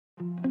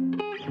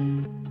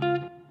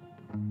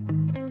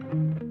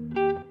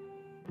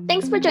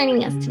for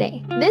joining us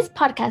today. This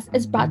podcast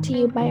is brought to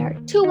you by our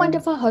two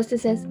wonderful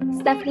hostesses,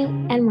 Stephanie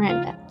and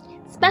Miranda.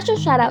 Special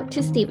shout out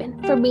to Stephen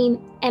for being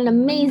an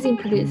amazing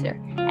producer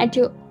and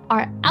to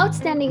our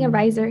outstanding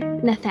advisor,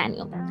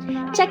 Nathaniel.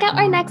 Check out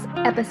our next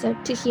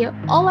episode to hear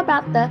all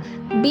about the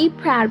Be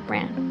Proud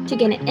brand to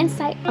get an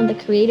insight on the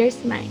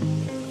creator's mind.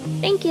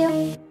 Thank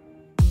you.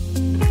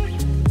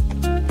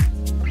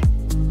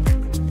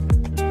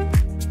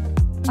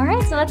 All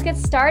right, so let's get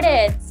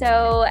started.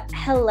 So,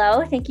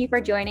 hello, thank you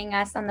for joining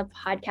us on the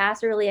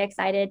podcast. We're really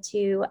excited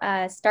to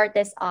start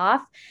this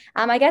off.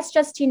 I guess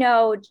just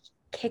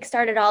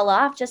kickstart it all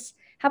off. Just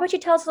how about you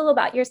tell us a little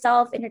about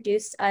yourself,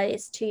 introduce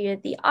us to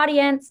the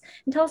audience,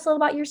 and tell us a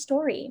little about your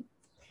story.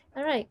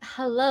 All right.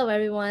 Hello,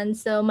 everyone.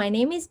 So my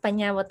name is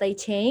Panyawatay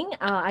Cheng.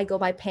 I go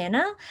by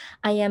Pana.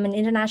 I am an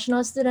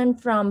international student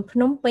from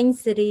Phnom Penh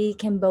City,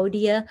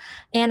 Cambodia.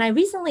 And I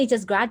recently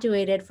just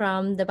graduated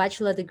from the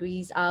bachelor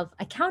degrees of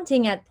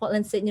accounting at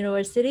Portland State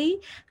University,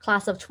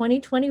 class of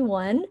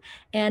 2021.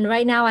 And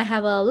right now I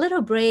have a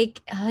little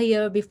break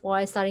here before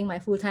I starting my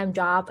full-time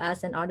job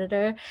as an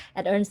auditor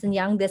at Ernst &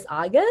 Young this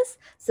August.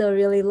 So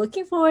really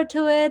looking forward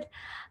to it.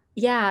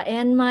 Yeah.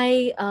 And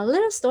my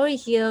little story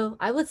here,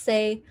 I would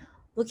say,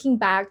 looking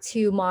back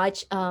to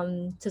March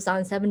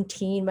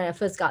 2017 when I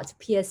first got to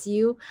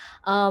PSU,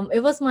 it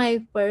was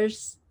my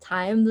first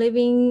time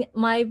leaving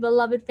my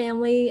beloved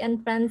family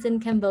and friends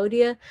in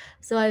Cambodia.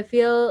 So I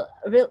feel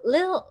a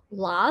little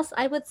lost,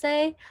 I would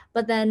say.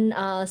 But then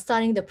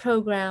starting the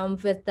program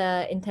with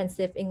the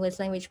intensive English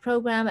language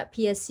program at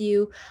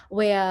PSU,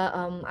 where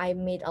I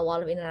meet a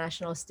lot of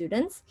international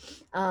students.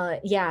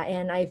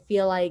 And I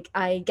feel like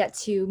I get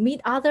to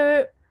meet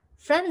other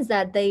friends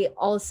that they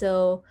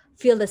also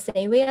feel the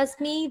same way as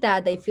me,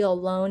 that they feel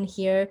alone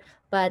here.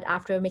 But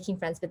after making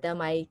friends with them,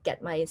 I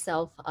get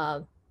myself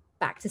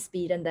back to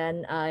speed, and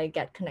then I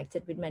get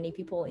connected with many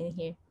people in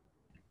here.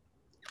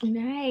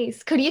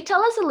 Nice. Could you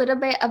tell us a little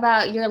bit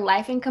about your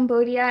life in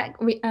Cambodia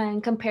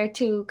compared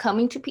to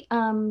coming to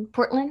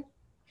Portland?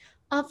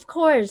 Of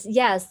course,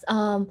 yes.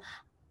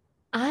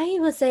 I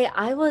would say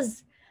I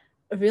was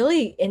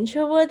really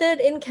introverted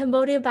in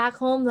Cambodia back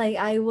home. Like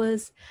I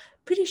was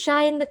pretty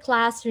shy in the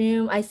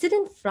classroom. I sit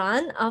in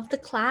front of the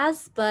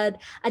class,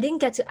 but I didn't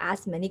get to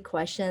ask many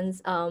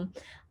questions.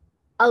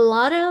 A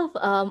lot of,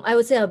 I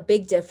would say a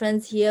big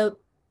difference here,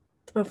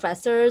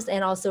 professors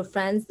and also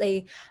friends,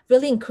 they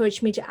really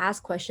encourage me to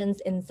ask questions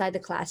inside the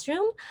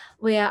classroom,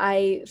 where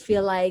I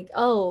feel like,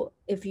 oh,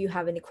 if you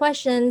have any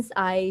questions,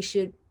 I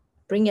should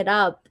bring it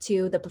up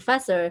to the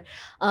professor.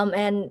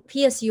 And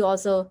PSU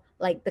also,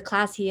 like the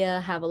class here,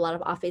 have a lot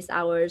of office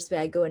hours where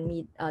I go and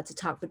meet to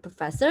talk with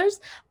professors.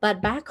 But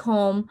back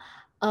home,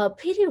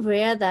 pretty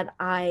rare that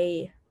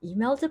I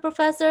email the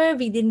professor.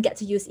 We didn't get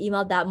to use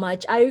email that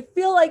much. I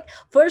feel like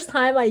first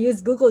time I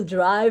used Google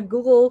Drive,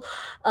 Google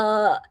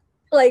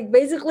like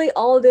basically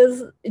all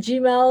these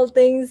Gmail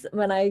things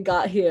when I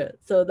got here.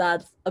 So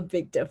that's a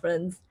big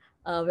difference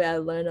where I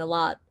learned a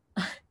lot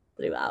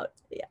throughout.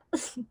 Yeah.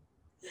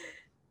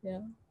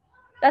 Yeah.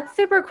 That's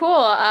super cool.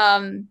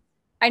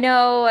 I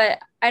know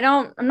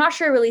I'm not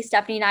sure really.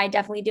 Stephanie and I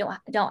definitely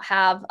don't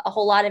have a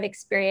whole lot of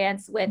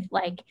experience with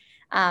like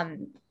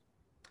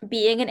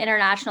being an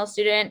international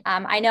student.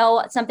 I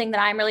know something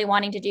that I'm really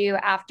wanting to do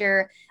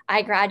after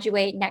I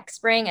graduate next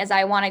spring is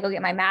I want to go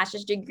get my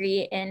master's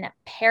degree in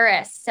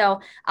Paris. So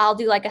I'll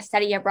do like a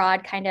study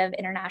abroad kind of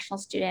international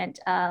student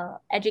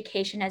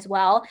education as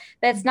well.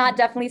 That's not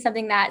definitely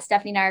something that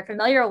Stephanie and I are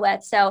familiar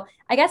with. So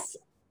I guess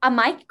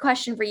my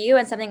question for you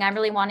and something I'm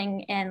really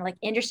wanting and like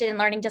interested in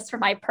learning just for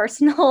my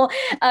personal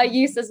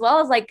use as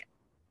well is like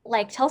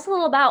tell us a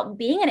little about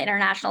being an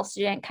international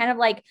student, kind of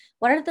like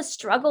what are the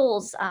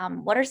struggles,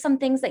 what are some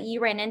things that you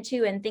ran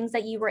into and things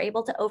that you were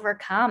able to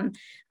overcome.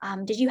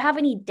 Did you have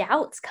any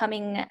doubts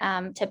coming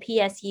to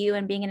PSU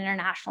and being an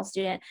international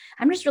student?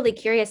 I'm just really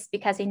curious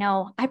because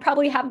I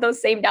probably have those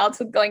same doubts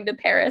with going to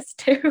Paris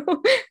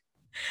too.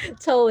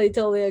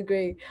 Totally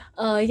agree.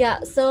 Yeah,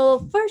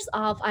 so first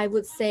off, I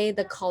would say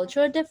the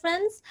cultural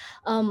difference.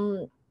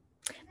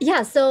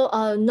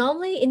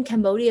 Normally in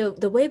Cambodia,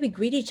 the way we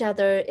greet each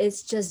other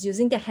is just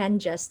using the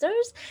hand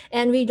gestures,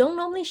 and we don't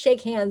normally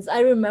shake hands. I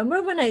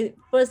remember when I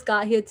first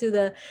got here to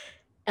the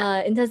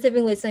intensive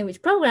English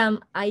language program,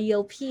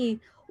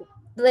 IELP,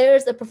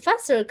 there's a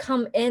professor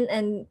come in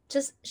and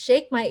just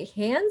shake my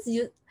hands,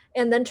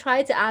 and then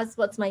try to ask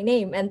what's my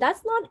name, and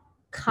that's not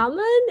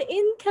common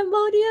in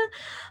Cambodia.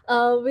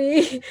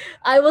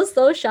 I was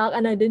so shocked,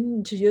 and I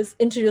didn't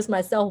introduce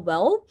myself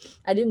well.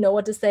 I didn't know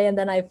what to say, and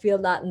then I feel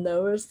that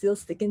nerve still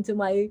sticking to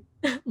my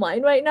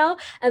mind right now.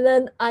 And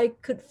then I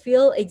could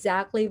feel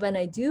exactly when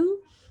I do.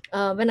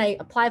 When I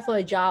apply for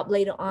a job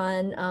later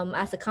on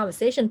as a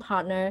conversation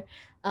partner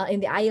in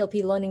the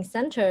IELP Learning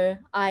Center,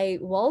 I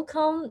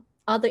welcome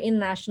other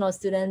international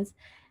students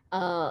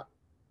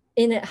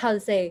in a, how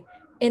to say,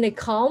 in a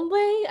calm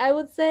way, I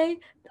would say.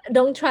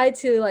 Don't try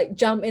to like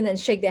jump in and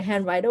shake their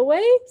hand right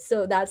away.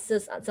 So that's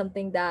just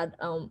something that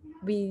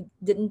we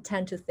didn't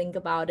tend to think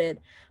about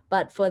it,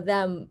 but for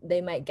them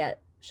they might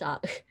get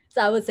shocked.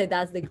 So I would say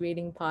that's the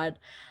greeting part.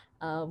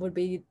 would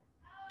be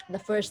the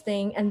first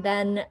thing. And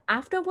then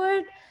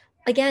afterward,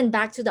 again,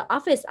 back to the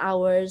office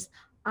hours,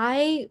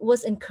 I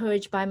was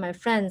encouraged by my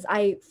friends.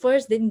 I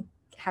first didn't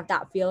have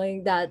that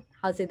feeling that,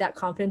 how to say, that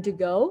confident to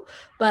go.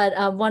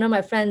 But one of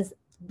my friends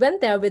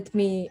went there with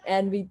me,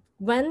 and we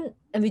went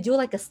and we do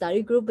like a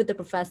study group with the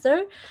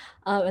professor.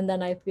 And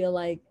then I feel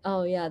like,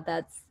 oh yeah,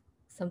 that's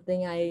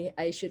something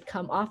I should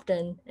come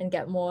often and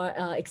get more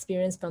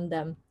experience from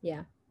them.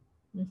 Yeah.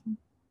 Mhm.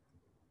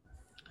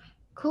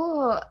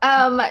 Cool.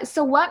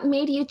 So what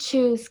made you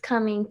choose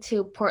coming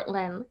to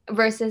Portland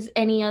versus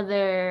any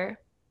other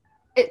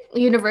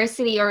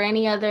university or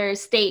any other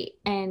state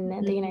in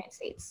the United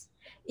States?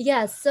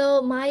 Yeah,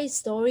 so my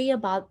story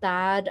about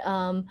that,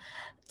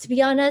 to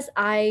be honest,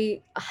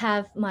 I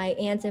have my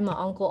aunt and my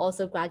uncle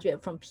also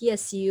graduate from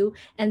PSU,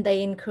 and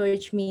they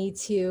encouraged me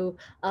to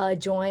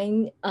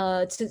join,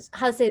 to,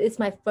 how to say, it's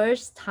my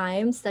first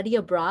time study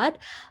abroad.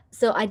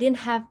 So I didn't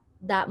have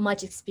that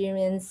much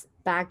experience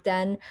back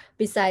then,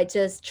 besides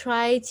just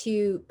try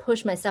to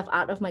push myself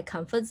out of my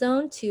comfort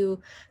zone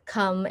to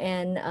come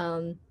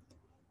and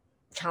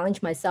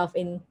challenge myself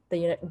in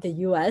the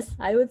US,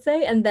 I would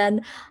say. And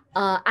then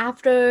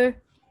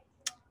after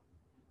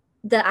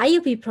the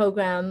IUP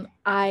program,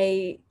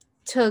 I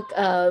took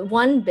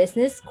one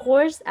business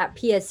course at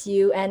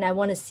PSU, and I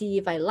want to see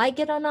if I like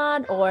it or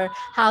not, or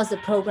how's the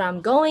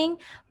program going.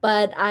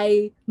 But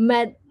I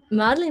met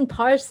Madeline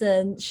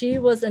Parson. She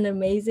was an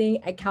amazing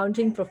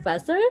accounting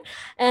professor.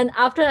 And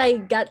after I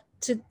got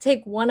to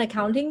take one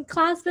accounting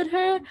class with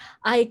her,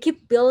 I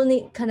keep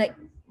building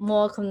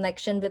more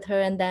connection with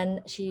her. And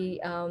then she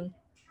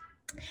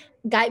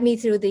guide me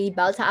through the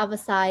Delta Alpha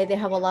side. They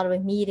have a lot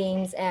of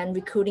meetings and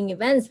recruiting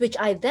events, which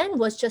I then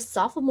was just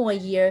sophomore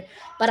year,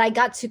 but I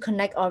got to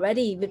connect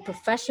already with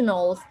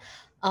professionals.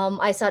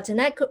 I started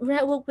to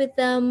network with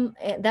them.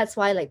 And that's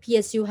why like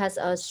PSU has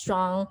a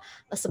strong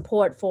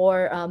support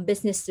for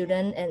business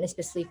student, and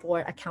especially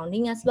for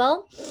accounting as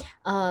well.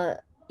 Uh,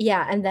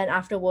 yeah, and then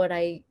afterward,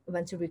 I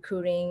went to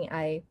recruiting.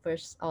 I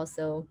first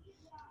also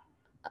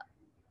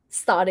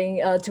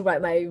starting to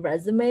write my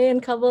resume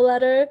and cover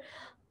letter.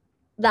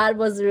 That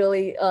was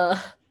really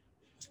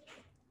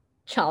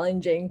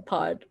challenging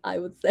part, I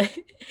would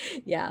say.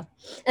 Yeah.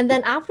 And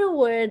then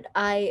afterward,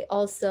 I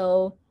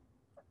also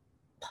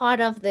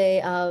part of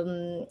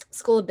the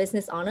School of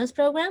Business Honors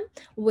Program,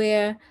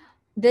 where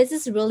this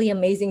is really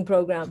amazing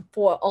program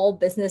for all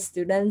business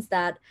students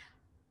that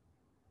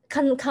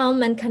can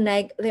come and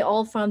connect. They're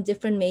all from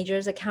different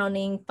majors: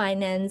 accounting,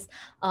 finance,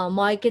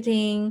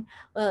 marketing,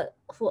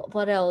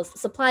 what else,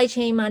 supply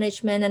chain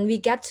management, and we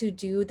get to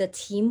do the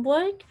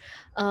teamwork.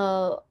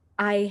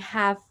 I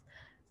have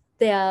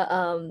their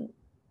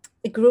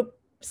group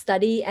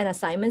study and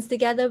assignments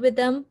together with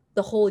them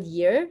the whole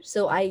year.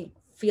 So I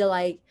feel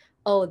like,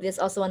 oh, there's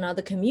also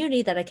another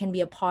community that I can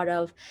be a part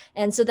of.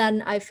 And so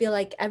then I feel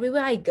like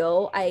everywhere I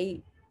go,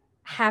 I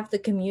have the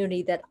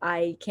community that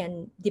I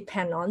can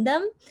depend on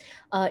them,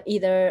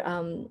 either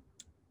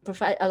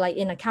like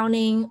in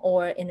accounting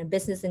or in a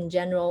business in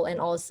general, and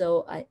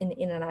also in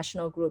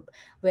international group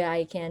where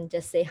I can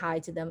just say hi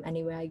to them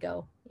anywhere I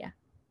go. Yeah.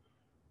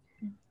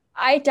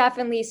 I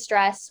definitely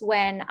stress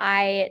when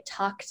I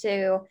talk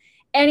to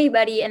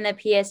anybody in the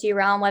PSU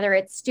realm, whether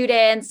it's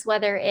students,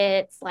 whether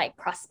it's like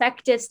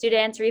prospective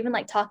students, or even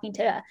like talking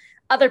to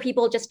other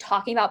people, just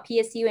talking about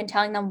PSU and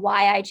telling them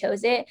why I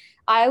chose it.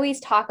 I always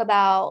talk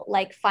about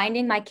like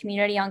finding my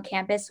community on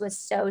campus was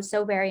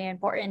so very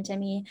important to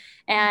me.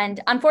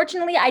 And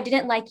unfortunately, I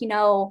didn't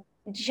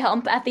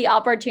jump at the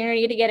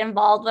opportunity to get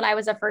involved when I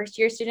was a first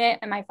year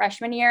student in my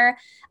freshman year.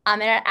 And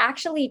it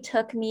actually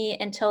took me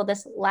until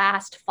this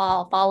last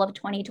fall of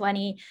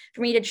 2020,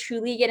 for me to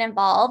truly get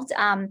involved.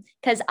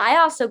 Because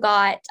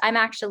I'm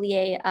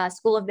actually a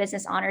School of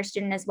Business Honors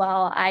student as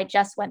well. I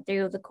just went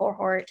through the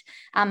cohort,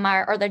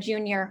 or the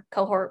junior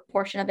cohort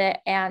portion of it.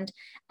 And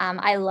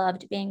I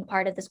loved being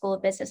part of the School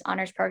of Business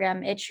Honors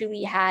program. It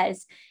truly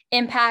has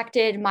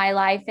impacted my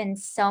life in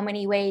so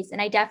many ways.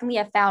 And I definitely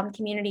have found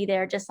community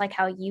there, just like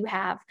how you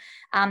have.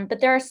 But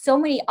there are so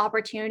many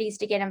opportunities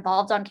to get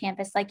involved on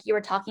campus, like you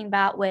were talking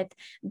about with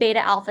Beta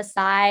Alpha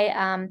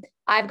Psi.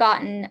 I've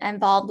gotten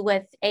involved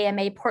with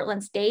AMA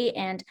Portland State,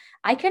 and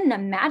I couldn't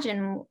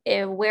imagine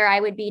where I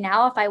would be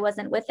now if I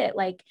wasn't with it.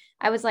 Like,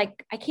 I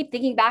keep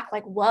thinking back,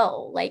 like,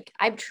 whoa, like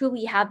I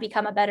truly have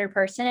become a better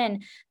person,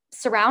 and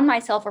surround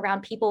myself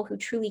around people who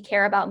truly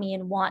care about me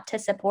and want to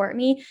support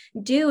me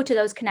due to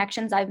those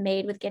connections I've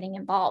made with getting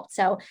involved.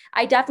 So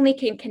I definitely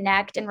can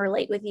connect and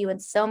relate with you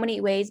in so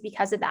many ways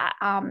because of that.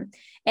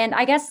 And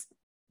I guess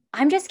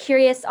I'm just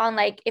curious on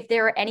like if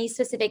there are any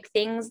specific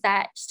things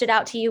that stood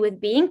out to you with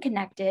being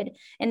connected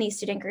in these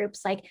student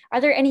groups. Like,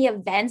 are there any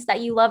events that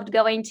you loved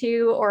going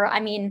to? Or, I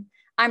mean,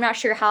 I'm not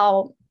sure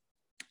how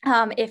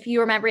if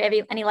you remember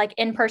any like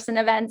in-person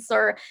events,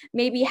 or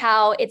maybe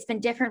how it's been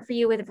different for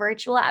you with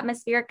virtual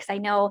atmosphere, because I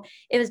know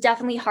it was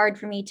definitely hard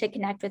for me to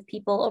connect with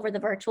people over the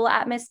virtual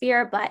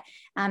atmosphere, but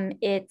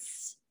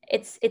it's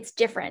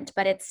different,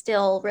 but it's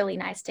still really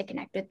nice to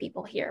connect with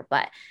people here.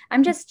 But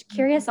I'm just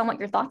curious on what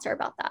your thoughts are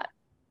about that.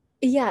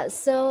 Yeah,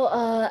 so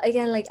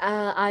again, like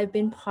I've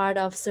been part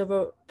of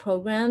several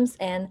programs,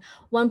 and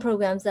one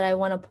programs that I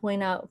want to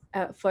point out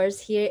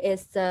first here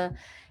is the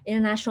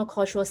International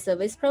Cultural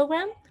Service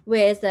Program,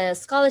 where it's a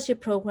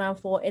scholarship program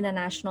for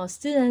international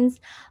students,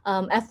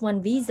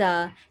 F1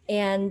 visa,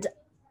 and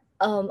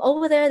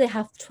over there they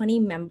have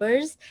 20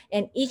 members,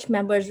 and each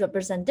members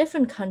represent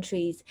different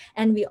countries,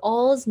 and we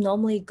all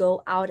normally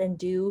go out and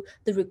do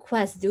the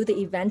request, do the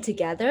event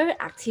together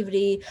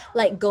activity,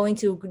 like going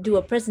to do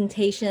a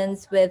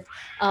presentations with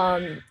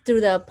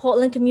through the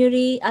Portland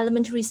community,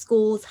 elementary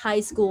schools, high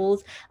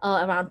schools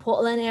around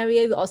Portland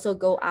area. We also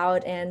go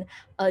out and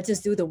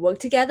just do the work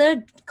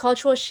together,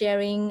 cultural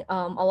sharing,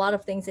 a lot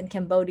of things in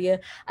Cambodia.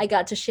 I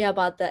got to share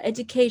about the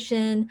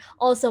education,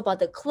 also about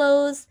the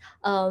clothes.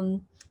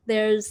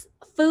 There's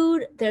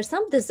food, there's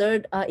some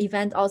dessert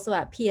event also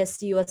at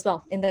PSU as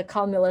well in the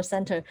Carl Miller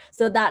Center.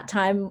 So that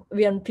time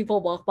when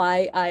people walk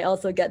by, I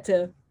also get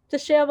to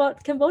share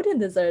about Cambodian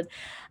dessert.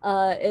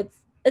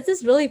 It's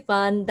just really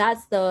fun.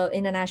 That's the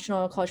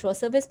International Cultural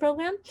Service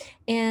Program.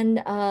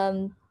 And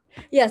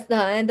yes,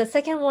 and the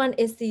second one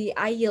is the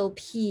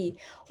IELP,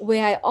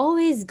 where I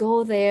always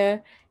go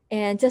there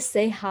and just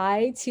say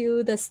hi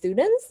to the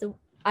students.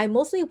 I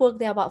mostly work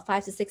there about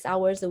 5 to 6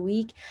 hours a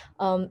week.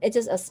 It's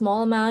just a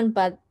small amount,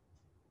 but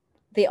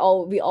we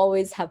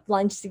always have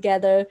lunch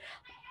together.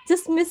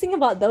 Just missing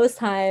about those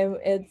time.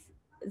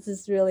 It's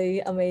just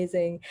really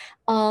amazing.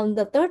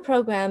 The third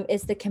program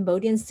is the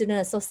Cambodian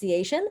Student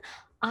Association.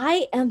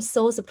 I am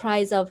so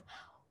surprised of.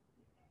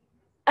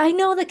 I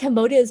know that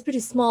Cambodia is pretty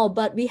small,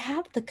 but we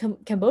have the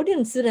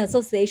Cambodian Student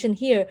Association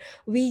here.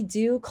 We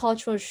do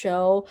cultural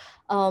show,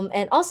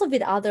 and also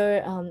with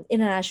other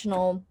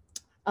international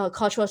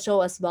cultural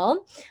show as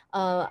well.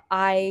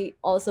 I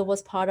also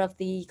was part of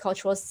the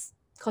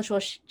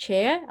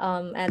chair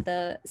at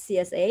the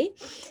CSA.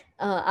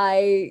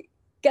 I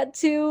get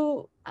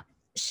to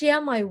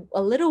share my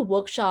a little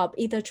workshop,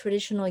 either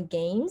traditional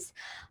games.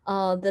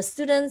 The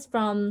students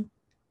from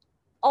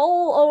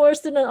all our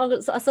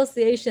student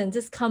association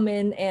just come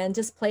in and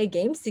just play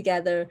games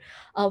together.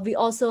 We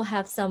also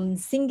have some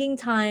singing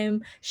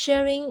time,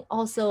 sharing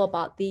also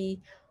about the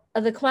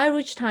Khmer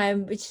Rouge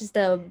time, which is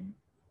the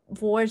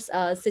war's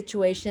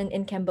situation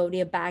in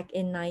Cambodia back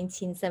in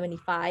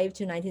 1975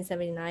 to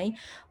 1979,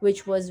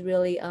 which was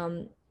really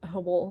a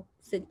horrible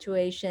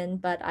situation.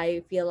 But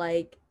I feel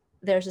like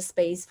there's a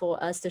space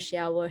for us to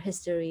share our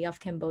history of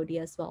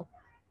Cambodia as well.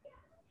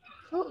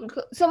 Cool,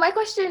 cool. So my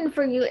question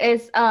for you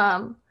is,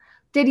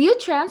 did you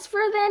transfer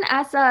then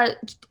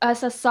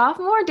as a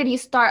sophomore? Did you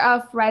start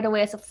off right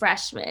away as a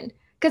freshman?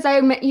 Because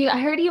I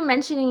heard you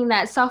mentioning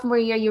that sophomore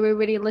year you were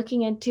really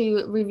looking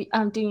into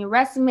doing a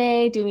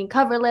resume, doing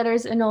cover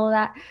letters, and all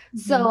that.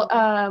 So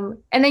and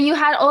then you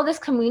had all this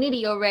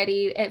community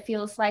already. It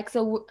feels like.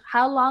 So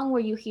how long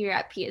were you here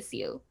at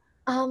PSU?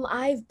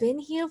 I've been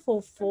here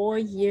for 4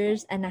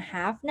 years and a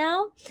half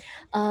now,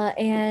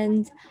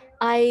 and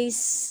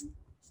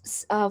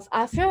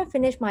after I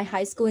finished my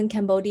high school in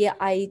Cambodia,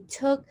 I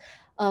took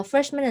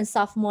freshman and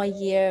sophomore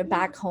year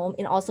back home,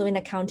 and also in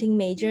accounting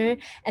major,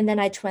 and then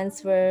I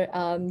transferred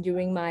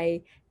during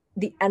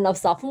the end of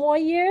sophomore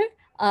year,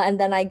 and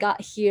then I got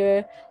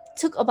here.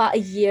 Took about a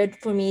year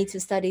for me to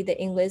study the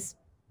English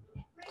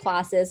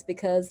classes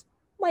because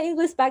my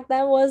English back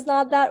then was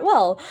not that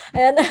well,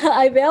 and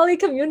I barely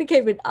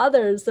communicate with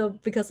others. So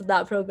because of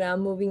that program,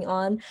 moving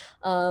on,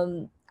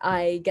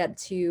 I get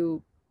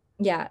to,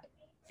 yeah,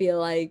 feel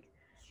like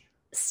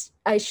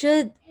I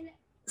should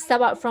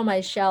step out from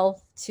my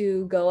shelf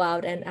to go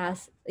out and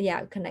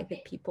connect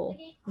with people.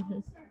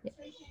 Yeah.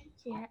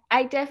 Yeah,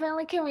 I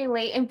definitely can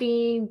relate in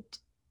being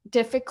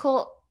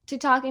difficult to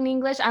talk in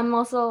English. I'm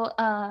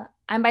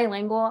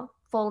bilingual,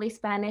 fully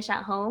Spanish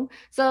at home.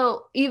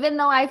 So even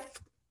though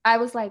I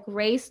was like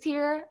raised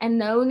here and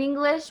known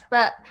English,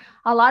 but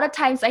a lot of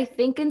times I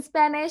think in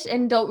Spanish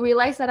and don't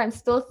realize that I'm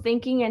still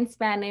thinking in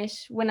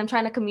Spanish when I'm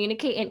trying to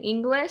communicate in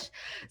English.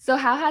 So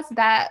how has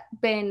that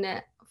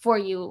been for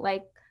you?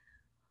 Like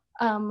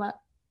um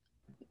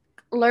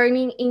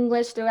learning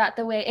English throughout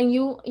the way, and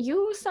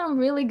you sound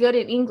really good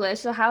in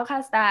English. So how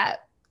has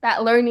that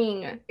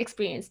learning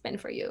experience been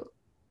for you?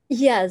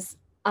 Yes,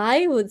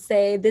 I would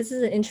say this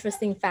is an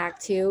interesting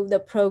fact too. The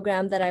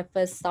program that I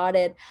first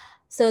started,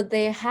 so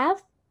they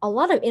have a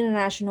lot of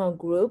international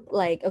group.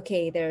 Like,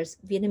 okay, there's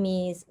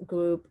Vietnamese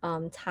group,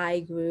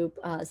 Thai group,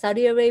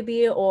 Saudi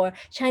Arabia or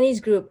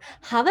Chinese group.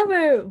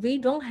 However, we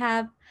don't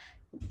have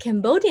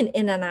Cambodian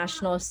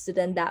international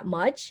student that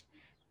much.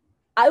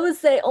 I would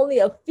say only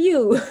a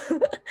few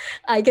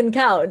I can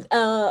count.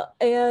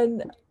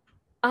 And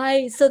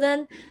so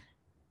then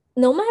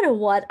no matter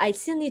what, I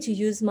need to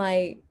use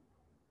my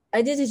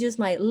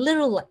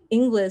little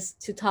English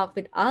to talk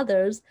with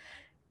others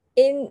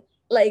in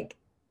like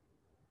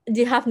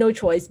you have no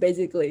choice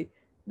basically.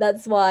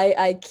 That's why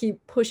I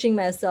keep pushing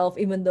myself,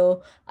 even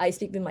though I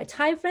speak with my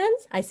Thai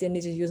friends, I still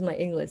need to use my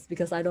English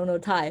because I don't know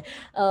Thai.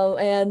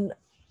 And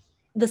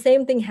the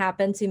same thing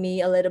happened to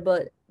me a little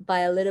bit by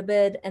a little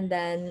bit. And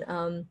then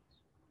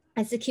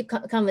I still keep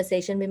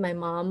conversation with my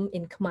mom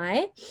in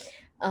Khmer.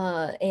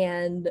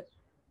 And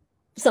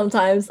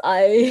sometimes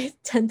I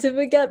tend to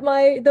forget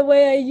the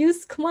way I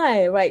use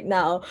Khmer right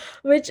now,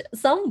 which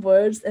some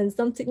words and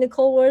some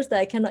technical words that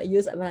I cannot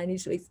use, but I need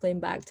to explain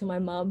back to my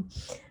mom.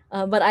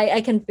 But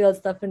I can feel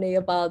Stephanie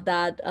about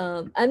that.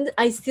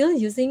 I'm still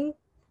using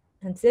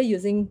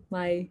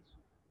my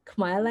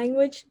Khmer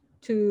language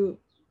to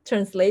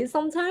translate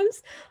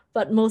sometimes,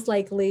 but most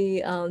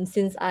likely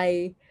since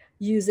I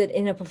use it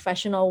in a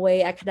professional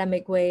way,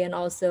 academic way, and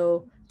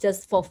also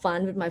just for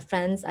fun with my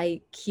friends,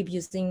 I keep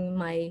using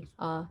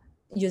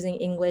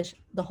English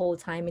the whole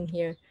time in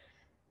here.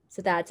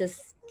 So that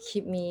just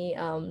keep me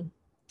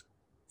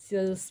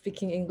still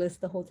speaking English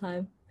the whole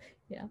time.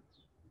 Yeah.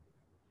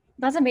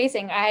 That's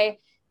amazing. I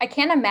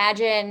can't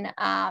imagine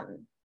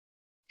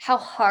how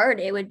hard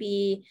it would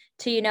be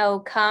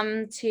to,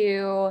 come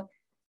to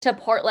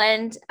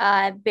Portland,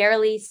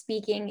 barely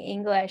speaking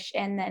English,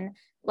 and then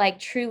like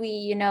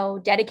truly,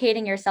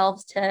 dedicating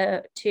yourselves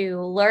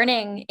to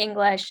learning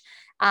English.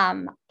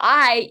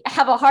 I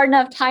have a hard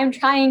enough time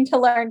trying to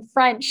learn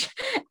French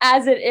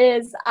as it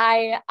is.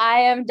 I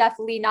am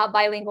definitely not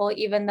bilingual,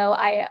 even though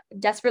I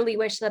desperately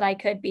wish that I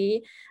could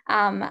be.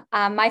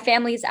 My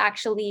family's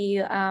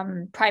actually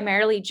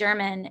primarily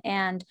German,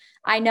 and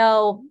I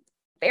know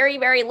very,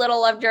 very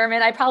little of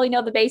German. I probably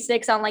know the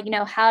basics on like,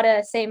 how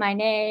to say my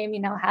name,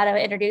 how to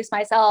introduce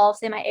myself,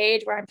 say my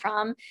age, where I'm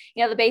from,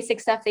 the basic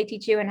stuff they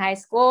teach you in high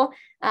school.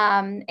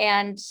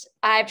 And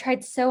I've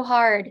tried so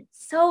hard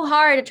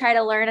to try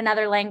to learn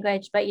another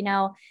language, but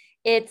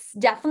it's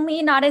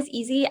definitely not as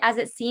easy as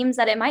it seems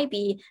that it might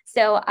be.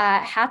 So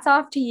hats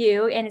off to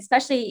you. And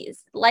especially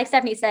like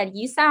Stephanie said,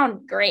 you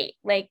sound great,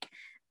 like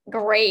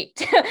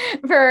great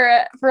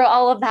for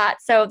all of that.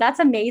 So that's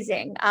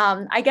amazing.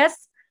 I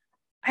guess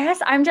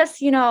I'm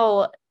just,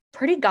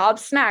 pretty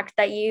gobsmacked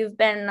that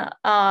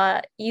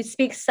you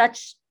speak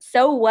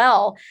so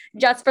well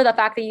just for the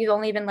fact that you've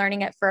only been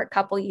learning it for a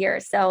couple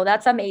years. So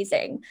that's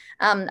amazing.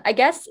 I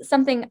guess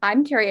something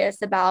I'm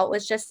curious about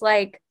was just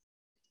like,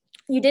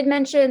 you did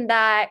mention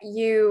that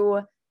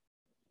you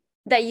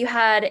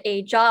had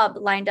a job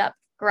lined up,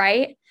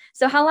 right?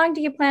 So how long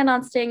do you plan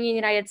on staying in the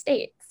United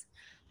States?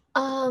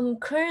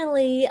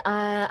 Currently,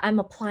 I'm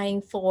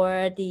applying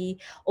for the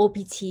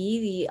OPT,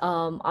 the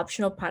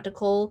optional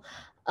practical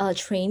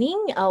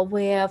training,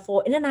 where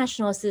for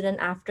international student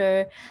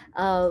after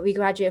we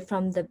graduate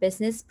from the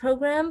business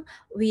program,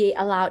 we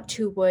allowed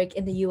to work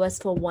in the US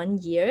for 1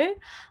 year,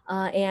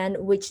 and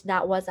which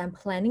that was I'm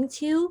planning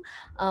to.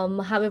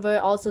 However,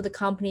 also the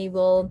company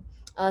will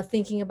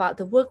thinking about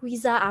the work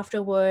visa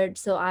afterward,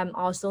 so I'm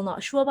also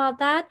not sure about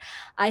that.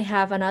 I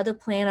have another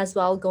plan as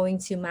well, going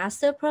to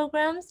master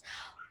programs,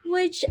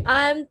 which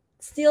I'm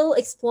still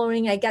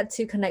exploring. I get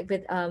to connect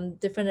with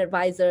different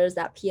advisors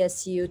at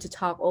PSU to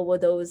talk over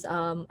those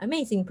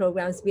amazing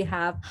programs we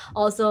have.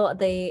 Also,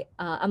 the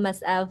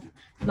MSF,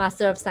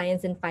 Master of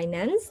Science in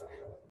Finance,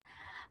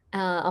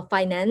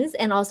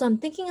 and also I'm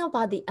thinking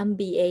about the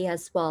MBA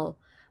as well,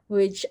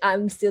 which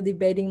I'm still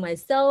debating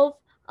myself.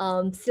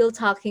 Still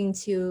talking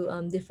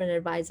to different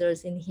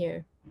advisors in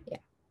here. Yeah,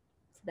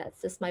 so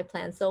that's just my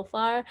plan so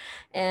far,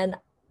 and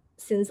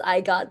since I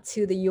got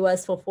to the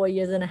US for 4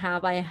 years and a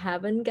half, I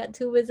haven't got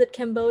to visit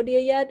Cambodia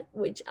yet,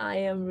 which I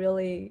am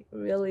really,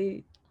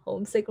 really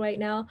homesick right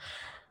now.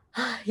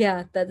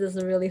 Yeah, that is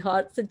a really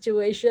hard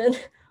situation,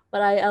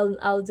 but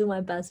I'll do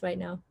my best right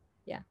now.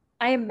 Yeah.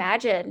 I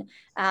imagine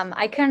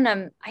I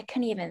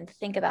couldn't even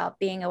think about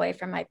being away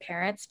from my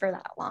parents for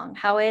that long.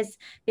 How is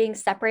being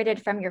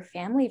separated from your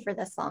family for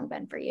this long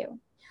been for you?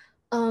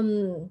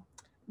 Um,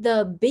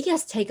 the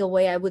biggest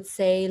takeaway, I would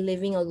say,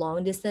 living a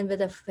long distance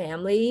with a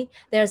family,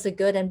 there's a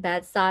good and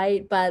bad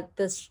side, but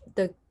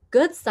the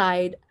good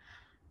side,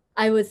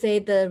 I would say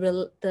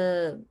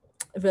the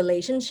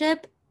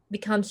relationship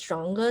becomes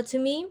stronger to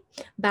me.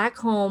 Back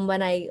home,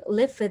 when I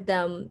live with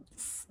them,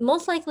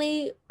 most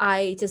likely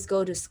I just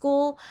go to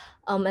school,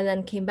 and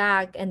then came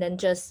back and then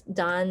just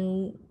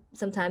done.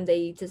 Sometimes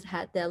they just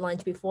had their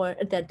lunch before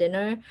their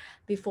dinner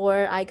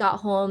before I got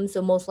home.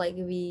 So most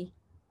likely we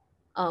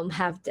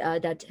have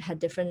that had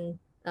different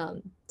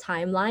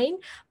timeline.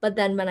 But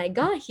then when I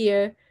got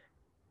here,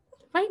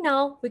 right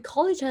now we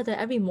call each other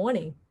every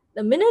morning.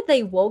 The minute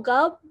they woke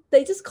up,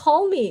 they just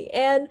call me,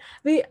 and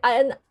we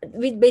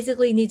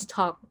basically need to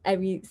talk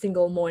every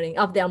single morning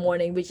of their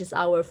morning, which is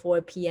our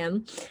 4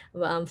 p.m.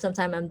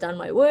 Sometime I'm done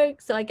my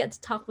work, so I get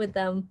to talk with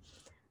them.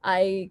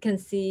 I can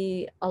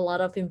see a lot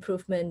of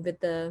improvement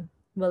with the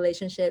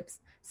relationships.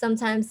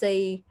 Sometimes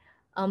they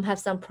have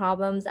some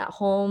problems at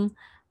home.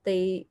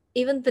 They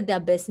even with their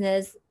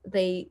business,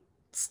 they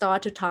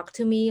start to talk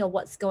to me or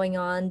what's going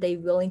on. They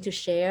willing to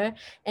share,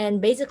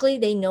 and basically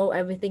they know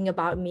everything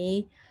about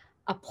me.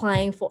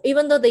 Applying for,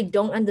 even though they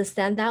don't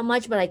understand that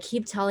much, but I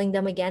keep telling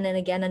them again and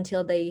again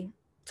until they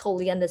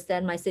totally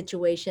understand my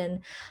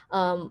situation.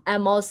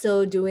 I'm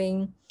also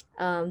doing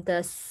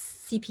the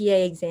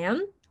CPA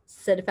exam,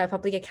 certified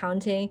public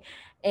accounting,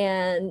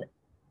 and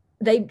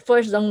they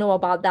first don't know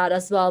about that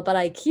as well, but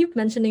I keep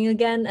mentioning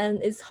again,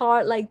 and it's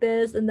hard like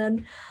this, and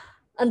then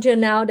until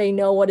now they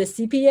know what is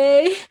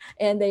CPA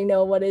and they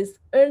know what is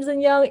Ernst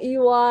and Young,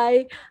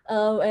 EY,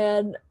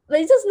 and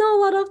they just know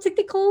a lot of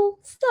technical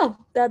stuff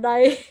that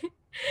I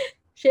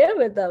share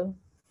with them.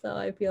 So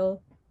I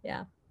feel,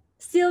 yeah,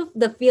 still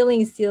the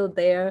feeling is still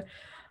there,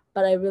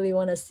 but I really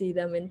want to see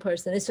them in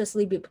person,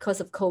 especially because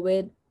of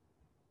COVID.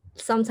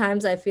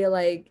 Sometimes I feel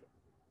like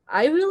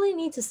I really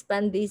need to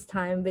spend this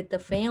time with the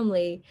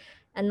family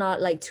and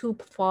not like too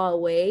far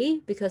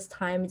away because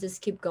time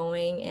just keep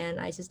going and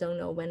I just don't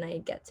know when I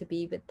get to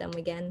be with them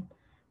again.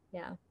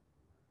 Yeah.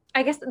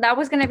 I guess that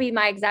was going to be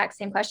my exact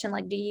same question.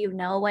 Like, do you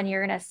know when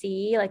you're going to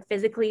see, like,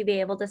 physically be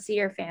able to see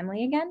your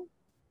family again?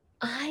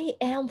 I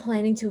am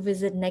planning to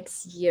visit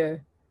next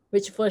year,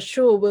 which for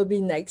sure will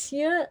be next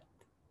year.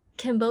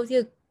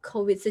 Cambodia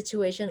COVID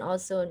situation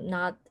also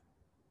not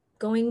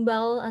going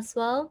well as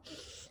well.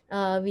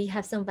 We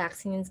have some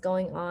vaccines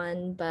going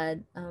on, but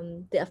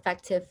the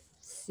effective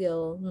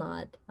still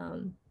not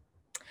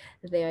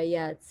there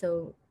yet.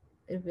 So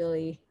I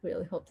really,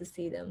 really hope to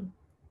see them.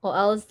 Or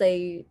else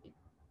they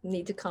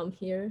need to come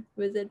here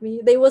visit me.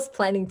 They was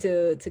planning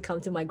to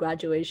come to my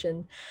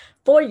graduation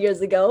 4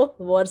 years ago.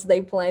 Was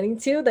they planning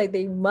to? Like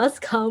they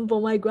must come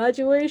for my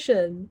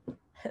graduation.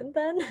 And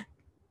then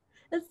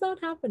it's not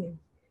happening.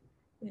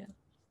 Yeah.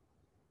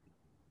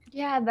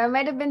 Yeah, that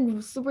might have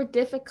been super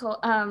difficult.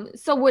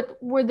 So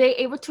were they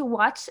able to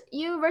watch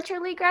you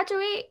virtually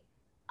graduate?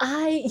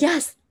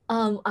 Yes,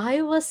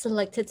 I was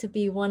selected to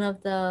be one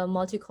of the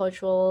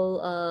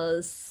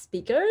multicultural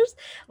speakers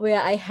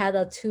where I had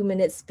a 2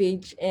 minute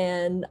speech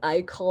and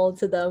I called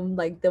to them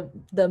like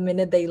the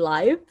minute they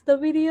live the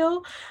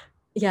video.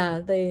 Yeah,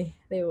 they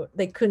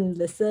couldn't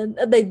listen.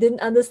 They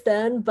didn't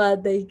understand,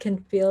 but they can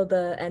feel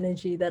the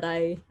energy that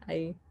I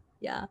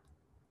yeah,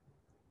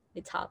 I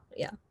talk.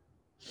 Yeah.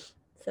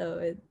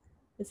 So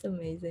it's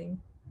amazing.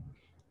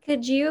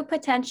 Could you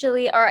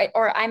potentially,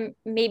 or I'm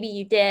maybe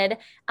you did,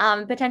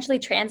 potentially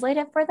translate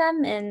it for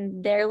them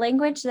in their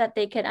language so that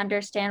they could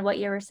understand what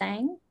you were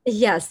saying?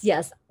 Yes,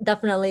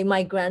 definitely.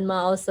 My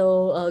grandma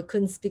also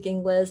couldn't speak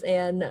English,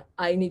 and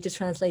I need to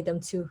translate them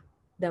to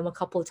them a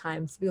couple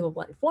times. We have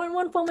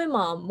one for my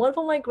mom, one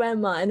for my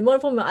grandma, and one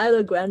for my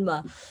other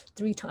grandma.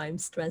 3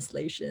 times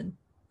translation.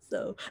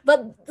 So,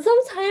 but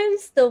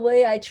sometimes the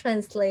way I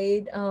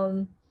translate,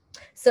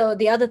 so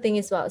the other thing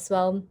is well as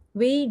well,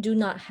 we do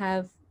not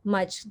have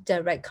much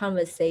direct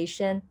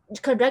communication,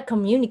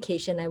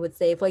 I would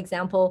say. For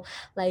example,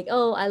 like,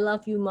 oh, I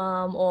love you,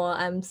 mom, or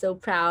I'm so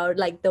proud,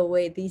 like the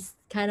way these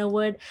kind of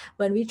word,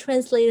 when we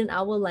translate in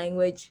our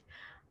language,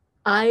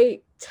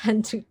 I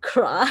tend to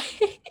cry.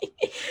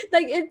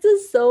 Like it's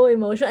just so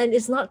emotional and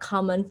it's not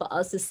common for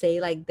us to say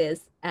like this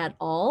at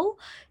all.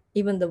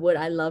 Even the word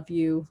I love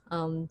you,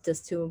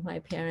 just to my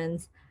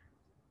parents.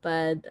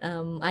 But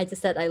I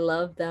just said I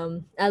love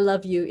them. I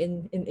love you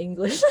in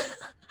English.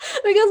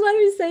 Because when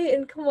we say it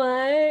in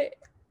Khmer,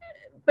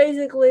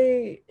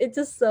 basically it's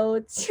just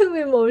so too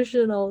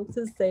emotional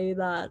to say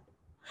that.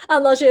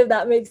 I'm not sure if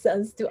that makes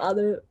sense to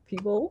other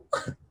people.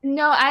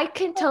 No, I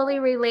can totally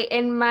relate.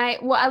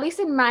 At least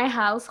in my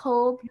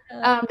household,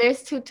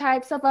 there's two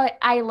types of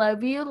I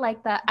love you,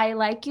 like the I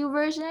like you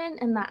version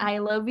and the I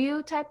love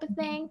you type of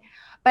thing.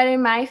 But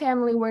in my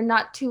family, we're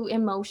not too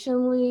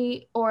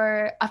emotionally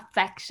or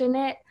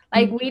affectionate.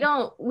 Like we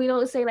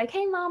don't say like,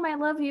 "Hey mom, I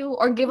love you,"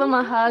 or give them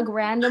a hug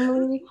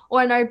randomly.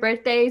 Or on our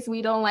birthdays,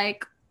 we don't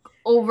like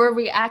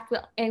overreact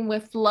and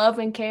with love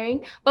and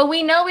caring. But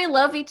we know we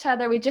love each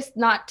other. We're just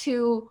not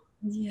too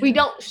we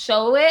don't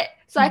show it.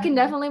 So I can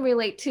definitely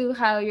relate to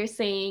how you're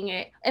saying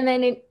it. And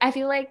then I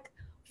feel like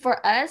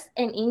for us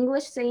in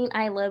English, saying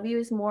I love you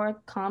is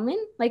more common.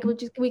 Like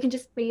we can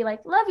just be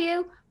like love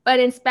you. But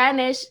in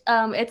Spanish,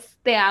 it's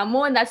te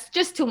amo, and that's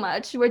just too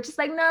much. We're just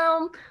like,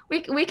 no,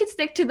 we can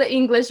stick to the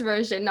English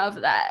version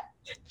of that.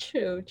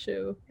 True.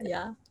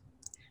 Yeah.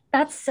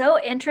 That's so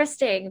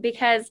interesting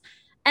because,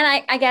 and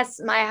I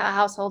guess my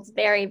household's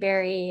very,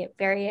 very,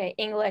 very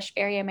English,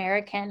 very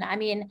American. I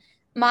mean,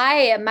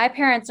 my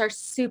parents are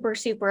super,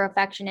 super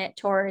affectionate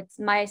towards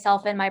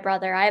myself and my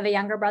brother. I have a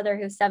younger brother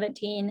who's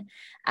 17.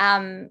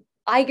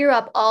 I grew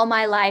up all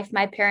my life,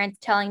 my parents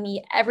telling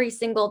me every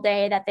single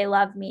day that they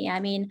love me. I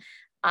mean,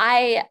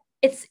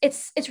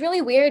 it's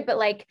really weird, but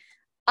like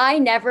I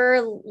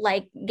never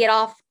like get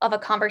off of a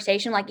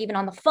conversation, like even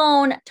on the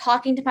phone,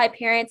 talking to my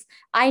parents.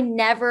 I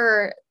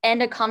never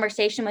end a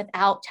conversation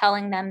without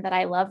telling them that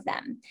I love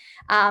them.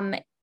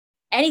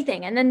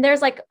 Anything. And then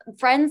there's like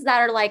friends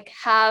that are like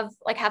have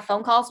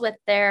phone calls with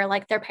their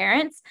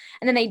parents,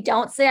 and then they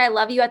don't say I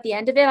love you at the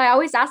end of it. I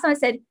always ask them, I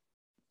said,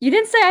 you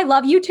didn't say I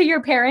love you to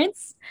your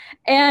parents?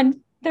 And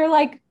they're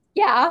like,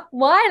 yeah,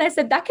 why? And I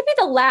said, that could be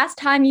the last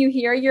time you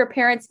hear your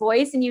parents'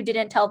 voice and you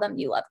didn't tell them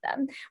you love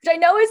them, which I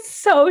know is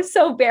so,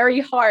 so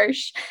very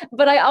harsh.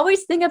 But I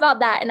always think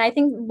about that. And I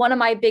think one of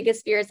my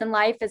biggest fears in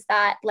life is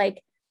that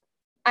like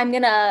I'm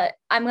gonna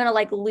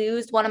like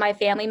lose one of my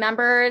family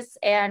members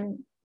and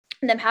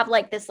them have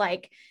like this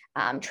like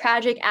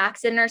tragic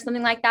accident or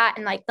something like that.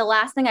 And like the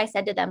last thing I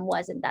said to them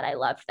wasn't that I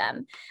loved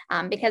them.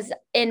 Because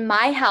in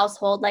my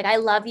household, like I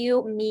love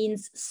you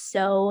means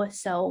so,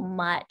 so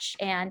much.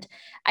 And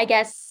I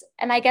guess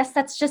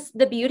that's just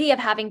the beauty of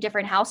having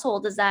different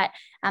households, is that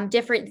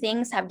different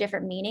things have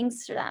different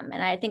meanings to them.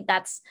 And I think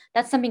that's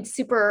something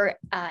super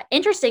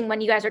interesting when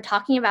you guys are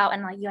talking about,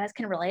 and like you guys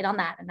can relate on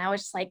that. And I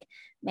was just like,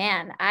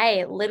 man,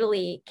 I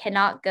literally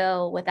cannot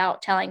go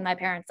without telling my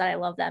parents that I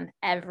love them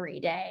every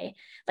day.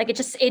 Like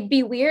it'd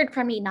be weird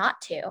for me not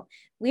to.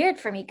 Weird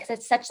for me because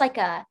it's such like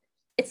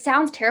it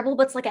sounds terrible,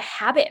 but it's like a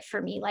habit for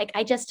me. Like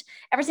I just,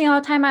 every single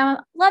time I'm,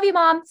 love you,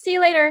 mom, see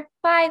you later,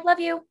 bye, love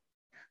you.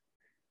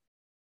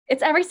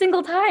 It's every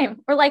single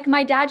time. Or like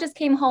my dad just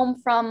came home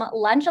from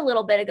lunch a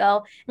little bit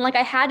ago, and like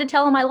I had to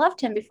tell him I loved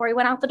him before he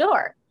went out the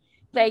door.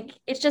 Like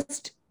it's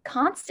just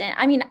constant.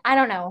 I mean, I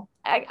don't know.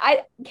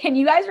 I can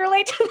you guys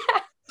relate to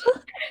that?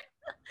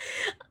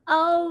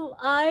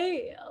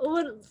 I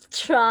would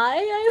try,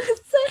 I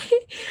would say,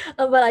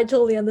 but I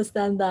totally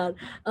understand that.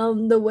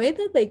 The way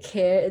that they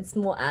care, it's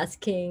more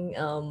asking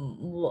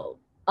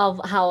of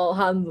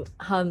how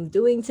I'm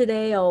doing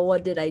today, or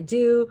what did I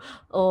do,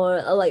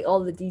 or like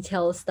all the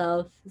detailed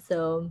stuff.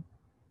 So,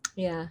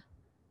 yeah.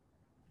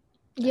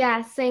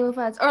 Yeah, same with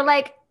us. Or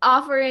like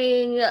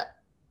offering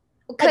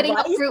cutting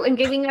up Advice? fruit and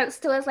giving it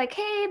to us like,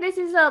 hey, this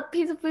is a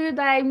piece of food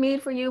that I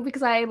made for you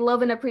because I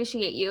love and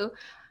appreciate you.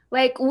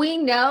 Like we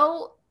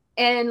know,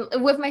 and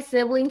with my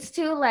siblings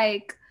too,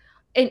 like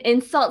an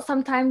insult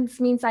sometimes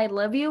means I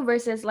love you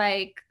versus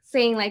like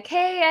saying like,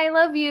 hey, I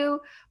love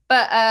you.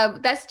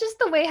 But that's just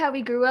the way how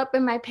we grew up,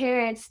 and my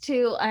parents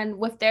too, and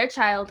with their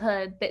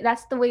childhood,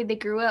 that's the way they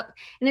grew up.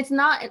 And it's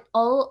not in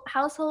all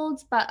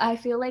households, but I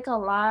feel like a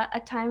lot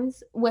of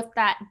times with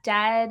that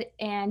dad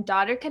and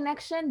daughter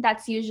connection,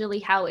 that's usually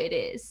how it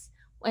is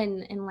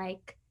in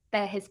like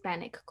the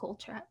Hispanic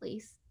culture, at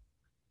least.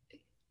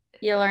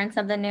 You learn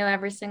something new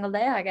every single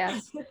day, I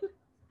guess.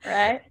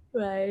 Right?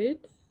 Right.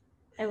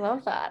 I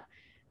love that.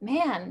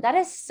 Man, that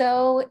is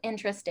so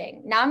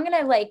interesting. Now I'm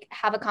gonna like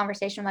have a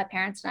conversation with my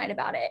parents tonight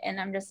about it,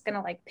 and I'm just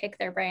gonna like pick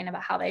their brain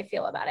about how they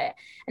feel about it.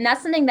 And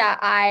that's something that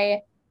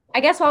I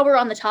guess while we're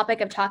on the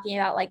topic of talking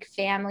about like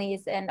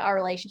families and our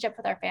relationship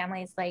with our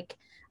families, like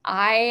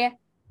I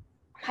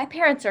my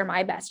parents are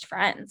my best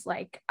friends.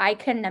 Like I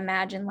couldn't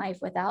imagine life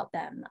without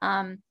them.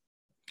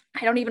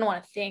 I don't even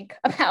want to think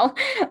about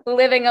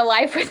living a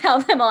life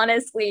without them,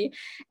 honestly.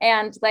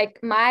 And like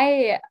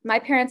my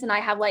parents and I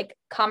have like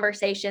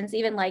conversations,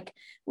 even like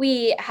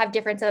we have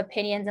difference of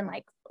opinions in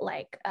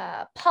like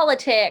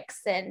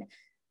politics and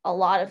a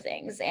lot of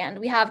things. And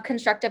we have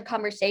constructive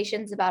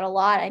conversations about a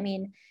lot. I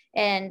mean,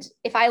 and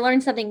if I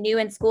learn something new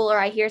in school, or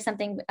I hear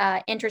something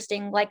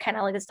interesting, like kind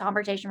of like this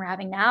conversation we're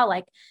having now,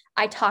 like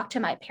I talk to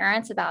my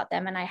parents about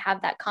them, and I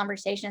have that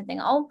conversation and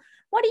think, oh,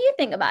 what do you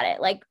think about it?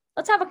 Like,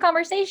 let's have a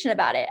conversation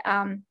about it,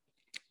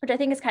 which I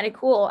think is kind of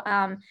cool.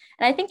 And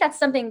I think that's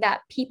something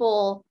that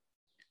people,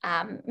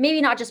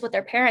 maybe not just with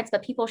their parents,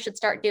 but people should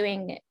start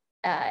doing,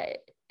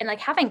 and like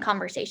having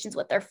conversations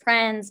with their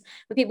friends,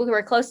 with people who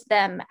are close to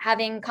them,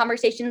 having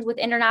conversations with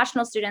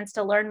international students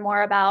to learn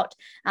more about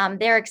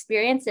their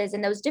experiences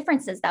and those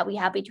differences that we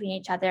have between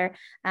each other.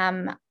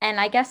 And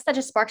I guess that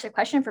just sparks a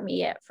question for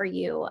me, for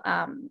you,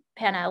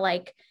 Panna,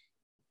 like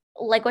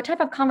what type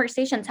of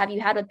conversations have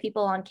you had with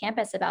people on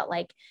campus about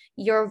like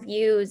your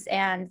views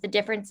and the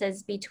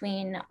differences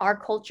between our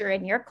culture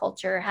and your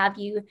culture? Have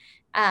you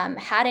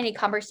had any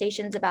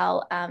conversations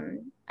about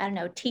I don't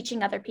know,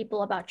 teaching other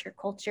people about your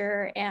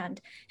culture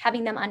and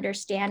having them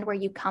understand where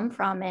you come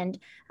from, and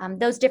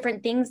those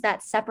different things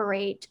that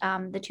separate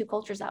the two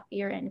cultures that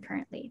you're in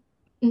currently?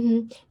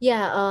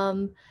 Yeah.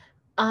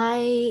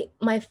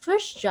 My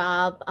first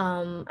job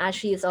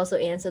actually is also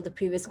answer the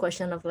previous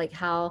question of like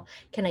how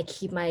can I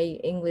keep my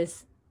English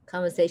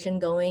conversation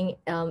going.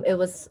 It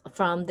was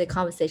from the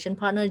conversation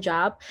partner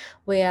job,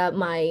 where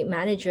my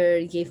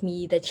manager gave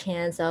me the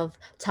chance of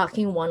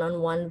talking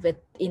one-on-one with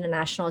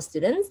international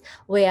students,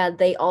 where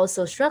they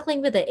also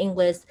struggling with the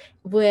English,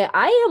 where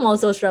I am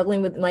also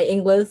struggling with my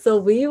English. So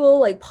we will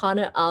like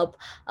partner up.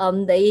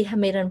 They have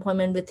made an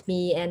appointment with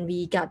me, and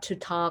we got to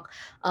talk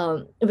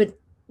with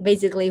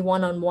basically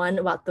one-on-one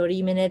about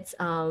 30 minutes,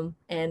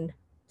 and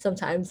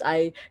sometimes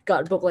I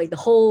got booked like the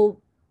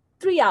whole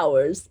 3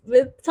 hours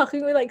with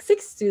talking with like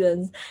 6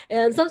 students,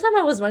 and sometimes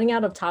I was running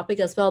out of topic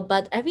as well,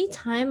 but every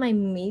time I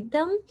meet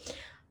them,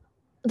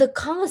 the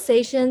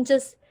conversation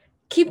just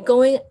keep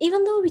going.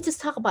 Even though we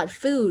just talk about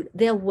food,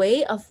 their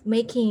way of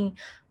making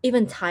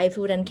even Thai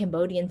food and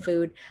Cambodian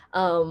food,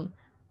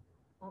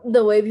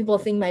 the way people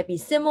think might be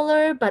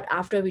similar, but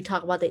after we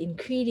talk about the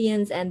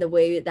ingredients and the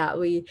way that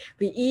we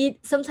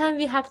eat, sometimes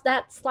we have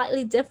that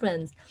slightly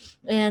different.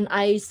 And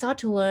I start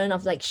to learn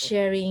of like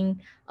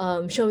sharing,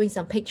 showing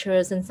some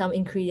pictures and some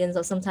ingredients,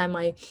 or sometimes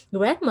my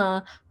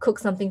grandma cooked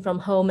something from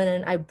home, and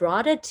then I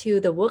brought it to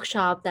the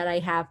workshop that I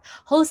have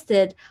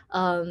hosted,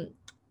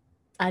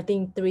 I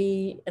think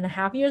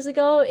 3.5 years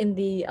ago in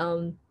the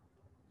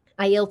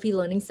ILP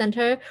Learning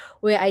Center,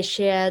 where I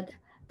shared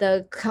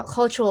the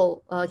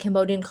cultural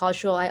Cambodian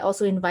cultural. I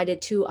also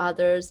invited two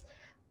others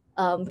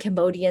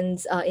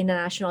Cambodians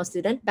international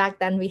student. Back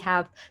then we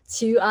have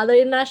two other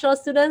international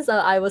students.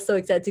 I was so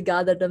excited to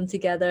gather them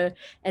together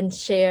and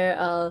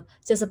share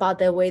just about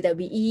the way that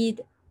we eat,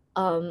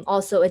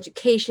 also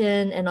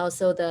education, and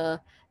also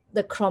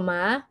the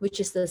kroma, which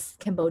is this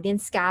Cambodian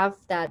scarf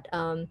that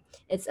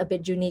it's a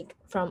bit unique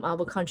from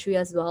our country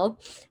as well.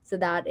 So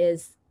that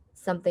is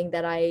something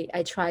that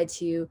I try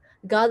to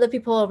gather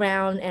people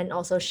around and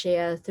also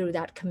share through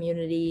that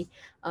community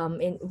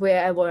in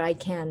wherever I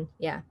can.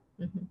 Yeah.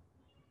 Mm-hmm.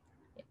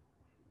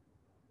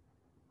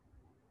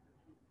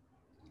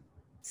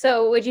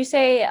 So would you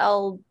say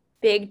a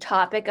big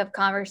topic of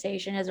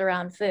conversation is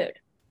around food?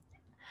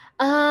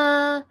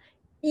 Uh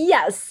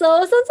yes. So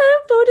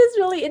sometimes food is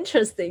really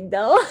interesting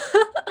though.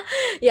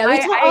 Yeah, we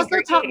I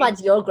also talk agree. about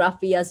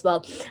geography as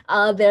well.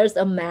 There's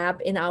a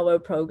map in our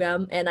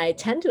program, and I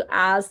tend to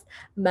ask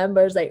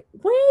members like,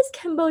 where is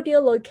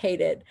Cambodia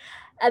located?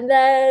 And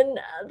then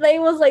they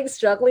was like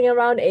struggling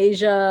around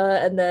Asia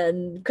and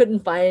then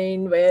couldn't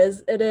find where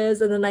it is.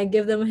 And then I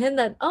give them a hint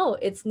that, oh,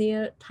 it's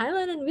near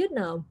Thailand and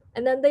Vietnam.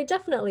 And then they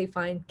definitely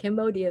find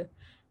Cambodia.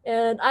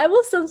 And I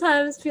will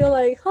sometimes feel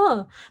like,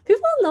 huh,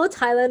 people know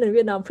Thailand and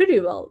Vietnam pretty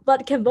well,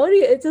 but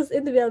Cambodia is just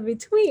in the middle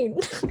between.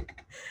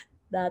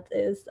 That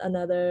is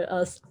another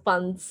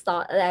fun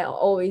start. I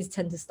always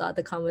tend to start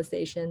the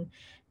conversation,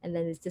 and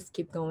then it just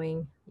keep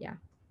going. Yeah.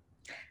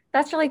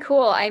 That's really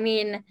cool. I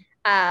mean,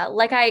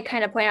 like I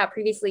kind of pointed out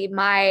previously,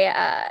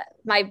 my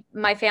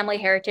family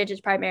heritage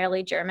is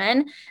primarily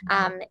German,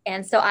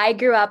 and so I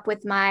grew up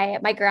with my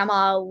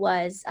grandma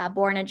was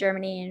born in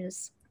Germany and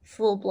was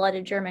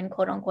full-blooded German,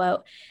 quote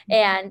unquote,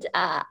 and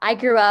I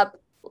grew up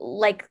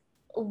like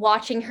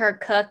watching her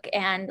cook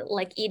and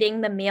like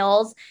eating the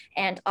meals,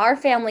 and our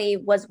family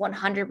was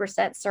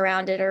 100%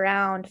 surrounded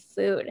around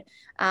food.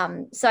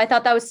 So I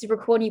thought that was super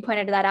cool. And you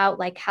pointed that out,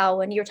 like how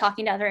when you're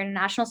talking to other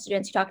international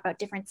students, you talk about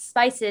different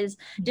spices,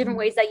 different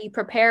ways that you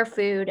prepare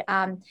food.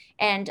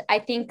 And I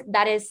think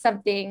that is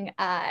something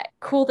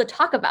cool to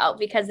talk about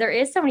because there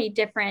is so many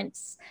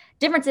differences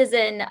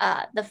in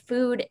the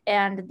food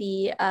and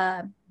the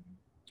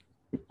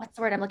what's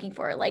the word I'm looking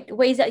for? Like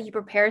ways that you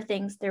prepare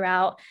things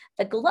throughout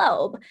the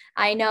globe.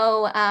 I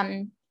know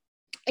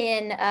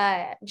in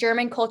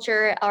German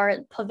culture or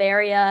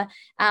Bavaria,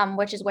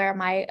 which is where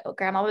my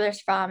grandmother's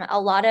from, a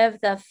lot of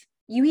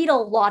you eat a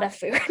lot of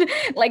food.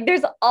 Like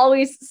there's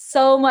always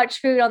so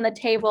much food on the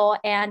table,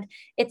 and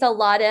it's a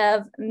lot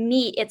of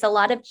meat, it's a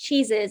lot of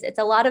cheeses, it's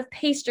a lot of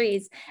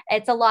pastries,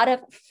 it's a lot of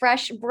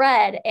fresh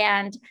bread.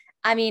 And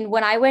I mean,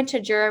 when I went to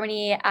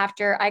Germany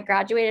after I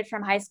graduated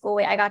from high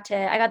school, I got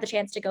the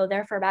chance to go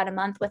there for about a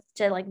month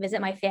to like visit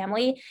my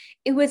family.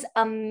 It was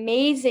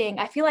amazing.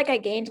 I feel like I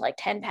gained like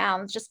 10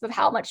 pounds just with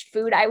how much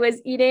food I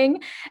was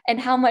eating and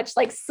how much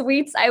like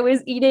sweets I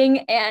was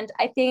eating. And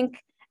I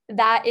think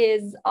that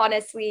is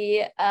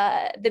honestly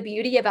the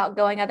beauty about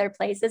going other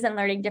places and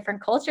learning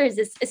different cultures,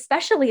 is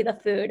especially the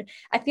food.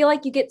 I feel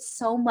like you get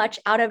so much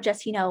out of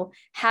just,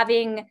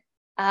 having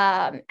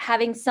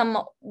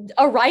some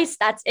a rice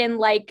that's in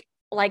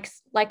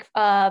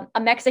a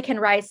Mexican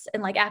rice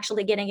and like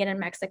actually getting it in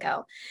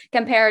Mexico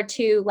compared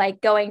to like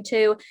going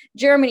to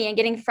Germany and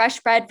getting fresh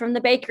bread from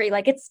the bakery.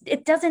 Like it's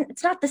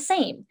not the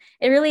same.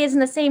 It really isn't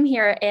the same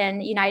here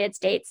in United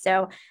States.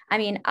 So I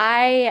mean,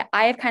 I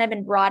have kind of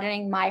been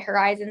broadening my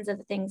horizons of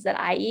the things that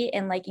I eat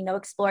and like,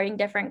 exploring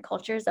different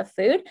cultures of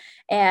food.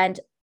 And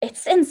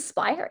it's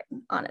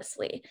inspiring,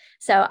 honestly.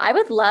 So I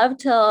would love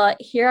to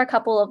hear a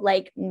couple of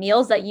like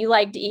meals that you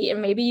like to eat,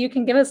 and maybe you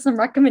can give us some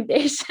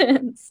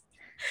recommendations.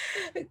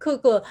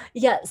 Cool.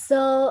 Yeah.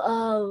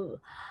 So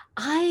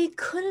I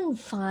couldn't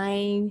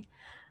find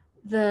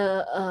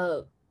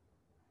the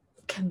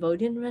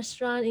Cambodian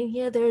restaurant in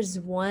here. There's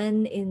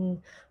one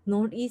in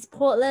Northeast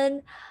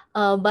Portland.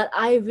 But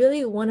I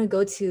really want to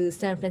go to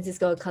San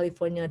Francisco,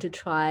 California to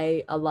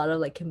try a lot of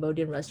like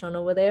Cambodian restaurant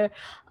over there.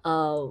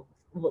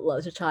 Would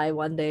love to try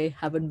one day.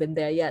 Haven't been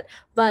there yet.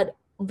 But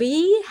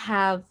we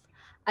have,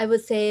 I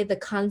would say, the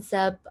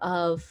concept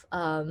of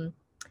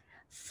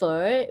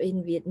phở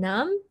in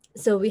Vietnam.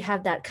 So we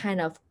have that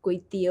kind of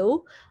quy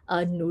tiêu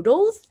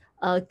noodles.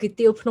 Quy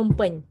tiêu Phnom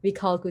Penh. We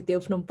call quy tiêu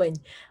Phnom Penh.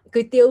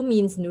 Quy tiêu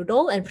means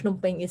noodle, and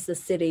Phnom Penh is the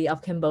city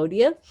of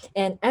Cambodia.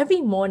 And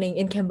every morning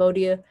in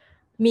Cambodia,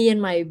 me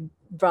and my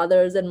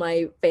brothers and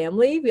my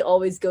family, we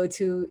always go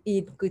to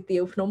eat quy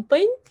tiêu Phnom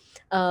Penh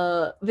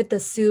with the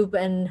soup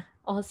and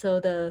also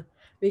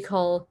we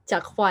call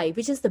chak khoai,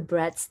 which is the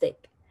breadstick.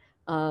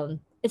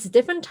 It's a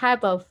different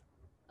type of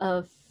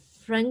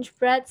French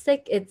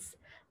breadstick. It's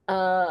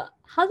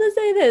how to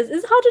say this?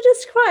 It's hard to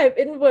describe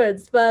in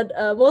words, but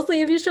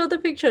mostly if you show the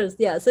pictures,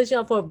 yeah. Searching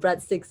out for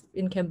breadsticks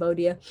in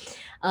Cambodia,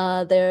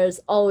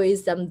 there's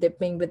always some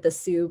dipping with the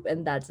soup,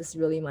 and that's just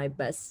really my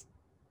best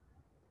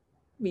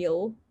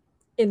meal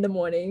in the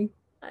morning,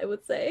 I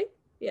would say.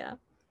 Yeah.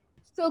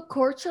 So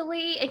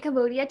culturally in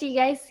Cambodia, do you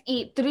guys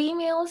eat 3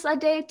 meals a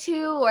day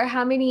too, or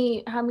how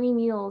many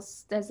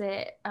meals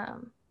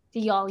do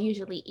y'all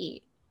usually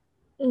eat?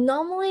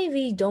 Normally,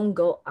 we don't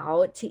go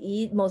out to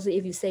eat. Mostly,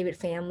 if you stay with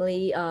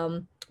family,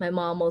 my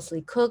mom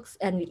mostly cooks,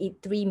 and we eat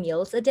 3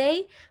 meals a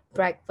day: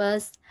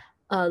 breakfast,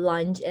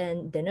 lunch,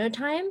 and dinner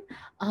time.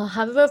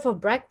 However, for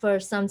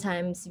breakfast,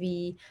 sometimes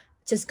we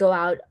just go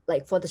out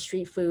like for the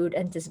street food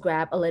and just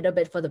grab a little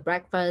bit for the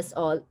breakfast.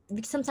 Or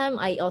sometimes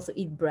I also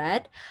eat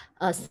bread,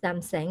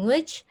 some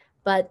sandwich.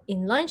 But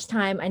in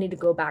lunchtime, I need to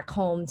go back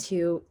home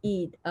to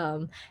eat.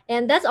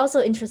 And that's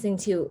also interesting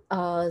too.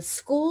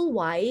 School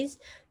wise,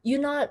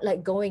 you're not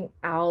like going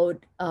out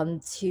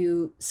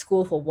to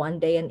school for one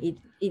day and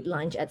eat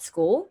lunch at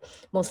school.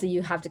 Mostly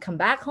you have to come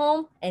back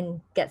home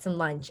and get some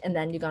lunch, and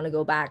then you're gonna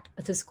go back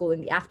to school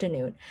in the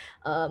afternoon.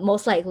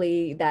 Most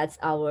likely that's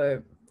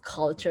our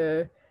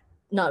culture,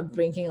 not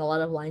bringing a lot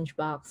of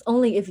lunchbox.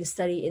 Only if you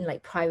study in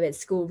like private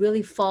school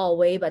really far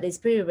away, but it's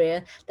pretty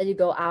rare that you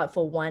go out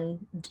for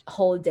one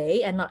whole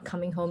day and not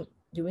coming home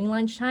during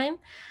lunchtime.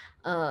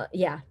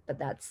 Yeah, but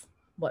that's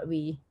what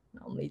we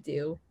normally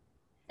do.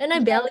 And I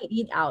Yeah. barely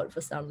eat out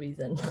for some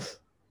reason.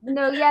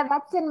 No, yeah,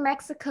 that's in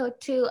Mexico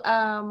too.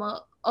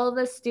 All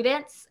the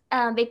students,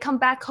 they come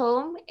back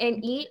home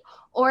and eat,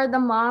 or the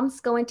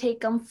moms go and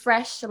take them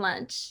fresh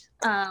lunch.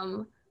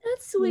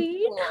 That's From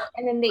sweet. school,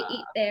 and then they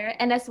eat there.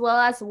 And as well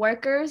as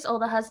workers, all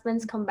the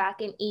husbands come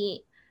back and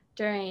eat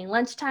during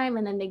lunchtime,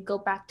 and then they go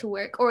back to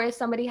work. Or if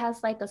somebody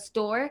has like a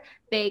store,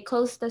 they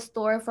close the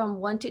store from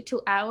 1 to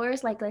 2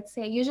 hours. Like let's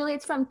say usually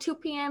it's from 2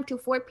 p.m. to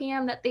 4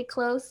 p.m. that they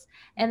close,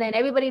 and then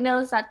everybody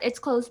knows that it's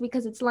closed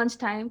because it's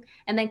lunchtime,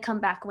 and then come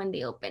back when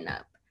they open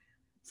up.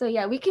 So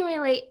yeah, we can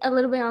relate a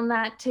little bit on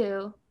that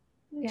too.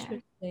 Yeah.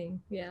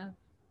 Interesting. Yeah.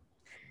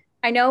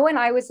 I know when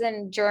I was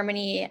in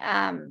Germany,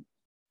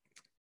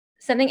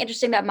 something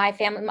interesting that my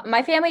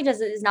family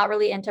is not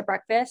really into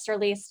breakfast, or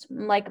at least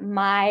like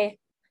my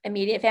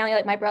immediate family,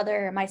 like my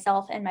brother,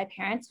 myself, and my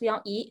parents. We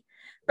don't eat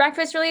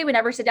breakfast really. We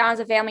never sit down as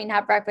a family and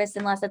have breakfast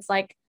unless it's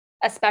like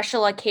a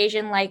special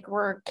occasion, like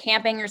we're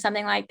camping or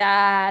something like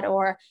that,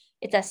 or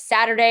it's a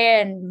Saturday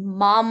and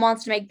mom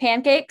wants to make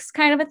pancakes,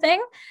 kind of a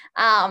thing.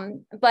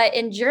 But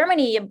in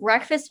Germany,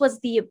 breakfast was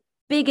the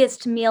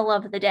biggest meal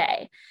of the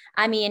day.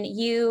 I mean,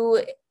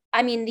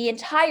 the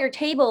entire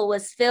table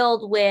was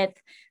filled with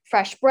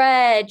fresh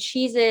bread,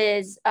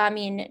 cheeses,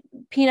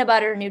 peanut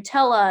butter,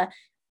 Nutella.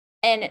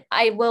 And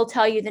I will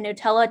tell you, the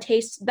Nutella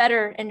tastes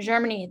better in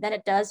Germany than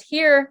it does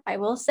here. I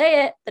will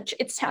say it.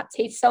 It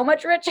tastes so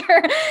much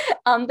richer.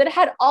 That it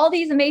had all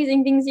these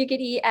amazing things you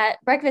could eat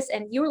at breakfast,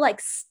 and you were like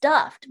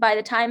stuffed by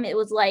the time it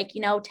was like,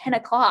 10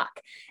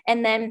 o'clock.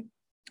 And then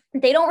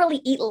they don't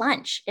really eat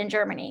lunch in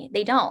Germany.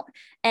 They don't.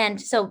 And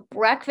so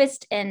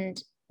breakfast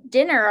and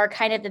dinner are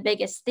kind of the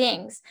biggest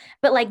things,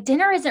 but like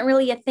dinner isn't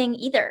really a thing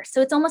either.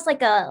 So it's almost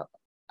like a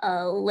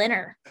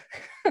dinner,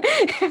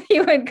 if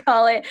you would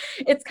call it.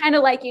 It's kind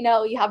of like, you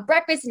have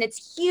breakfast and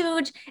it's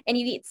huge and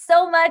you eat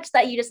so much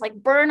that you just like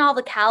burn all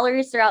the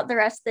calories throughout the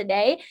rest of the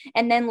day.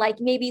 And then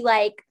like maybe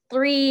like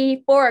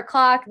 3-4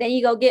 o'clock, then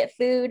you go get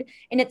food,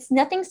 and it's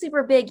nothing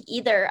super big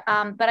either.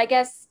 But I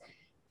guess,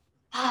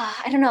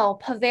 I don't know,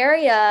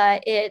 Bavaria,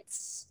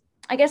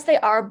 I guess they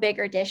are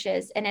bigger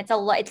dishes, and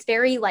it's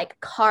very like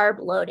carb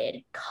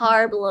loaded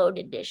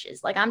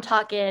dishes. Like I'm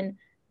talking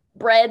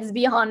breads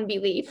beyond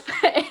belief.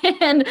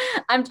 And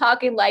I'm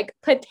talking like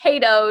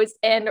potatoes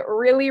and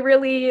really,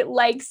 really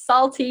like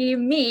salty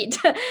meat.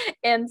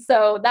 And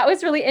so that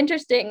was really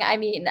interesting. I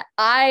mean,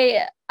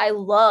 I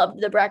loved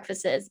the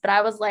breakfasts, but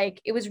I was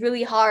like, it was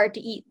really hard to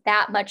eat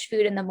that much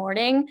food in the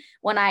morning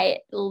when I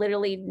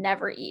literally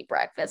never eat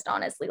breakfast,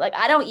 honestly. Like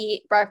I don't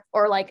eat breakfast,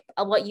 or like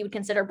what you would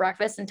consider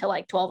breakfast, until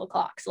like 12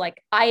 o'clock. So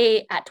like I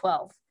ate at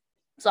 12.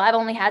 So I've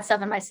only had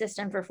stuff in my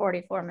system for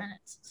 44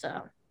 minutes.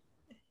 So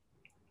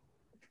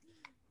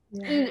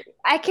Yeah.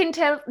 I can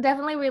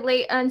definitely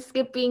relate on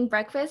skipping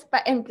breakfast,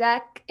 but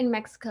back in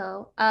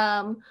Mexico,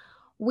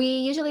 we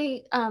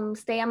usually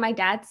stay on my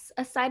dad's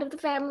side of the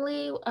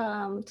family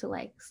to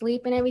like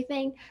sleep and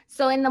everything.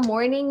 So in the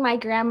morning, my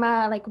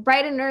grandma, like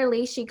bright and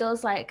early, she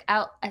goes like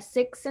out at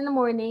 6 in the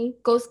morning,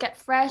 goes get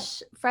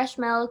fresh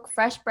milk,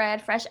 fresh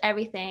bread, fresh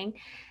everything.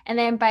 And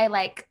then by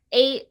like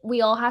 8,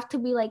 we all have to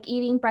be like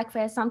eating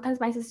breakfast.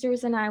 Sometimes my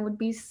sisters and I would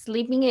be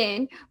sleeping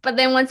in, but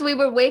then once we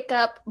would wake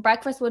up,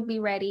 breakfast would be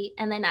ready.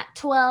 And then at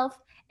 12,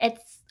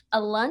 it's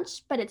a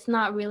lunch, but it's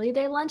not really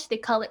their lunch. They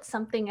call it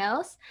something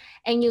else.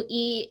 And you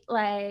eat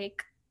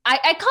like,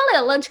 I call it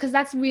a lunch because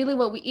that's really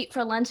what we eat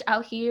for lunch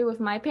out here with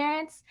my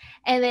parents.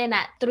 And then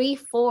at 3,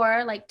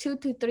 4, like 2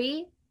 to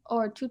 3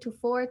 or 2 to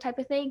 4 type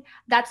of thing,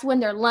 that's when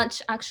their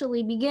lunch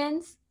actually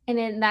begins. And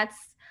then that's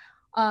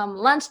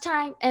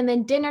lunchtime. And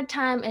then dinner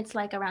time, it's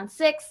like around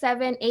 6,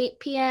 7, 8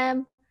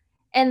 p.m.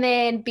 And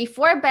then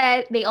before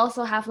bed, they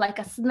also have like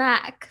a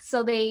snack.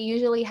 So they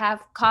usually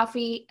have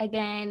coffee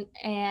again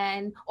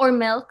or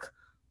milk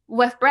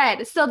with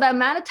bread. So the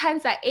amount of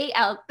times I ate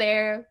out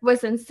there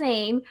was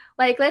insane.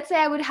 Like let's say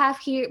I would have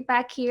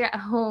back here at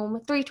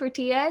home 3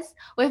 tortillas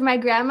with my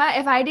grandma.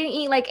 If I didn't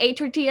eat like 8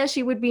 tortillas,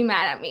 she would be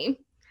mad at me.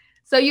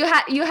 So you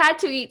had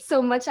to eat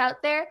so much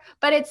out there,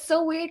 but it's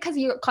so weird because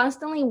you're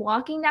constantly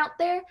walking out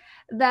there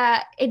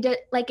that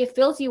it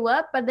fills you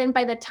up. But then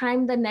by the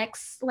time the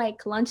next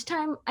like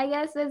lunchtime, I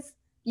guess is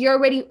you're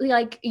already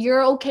like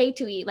you're okay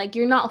to eat, like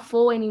you're not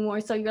full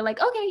anymore. So you're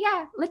like, okay,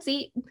 yeah, let's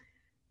eat.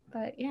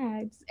 But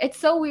yeah, it's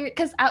so weird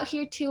because out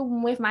here too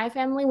with my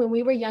family, when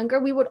we were younger,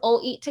 we would all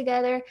eat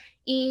together,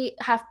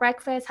 have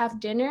breakfast,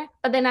 have dinner.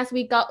 But then as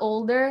we got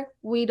older,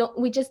 we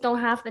just don't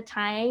have the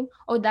time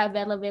or the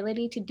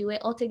availability to do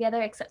it all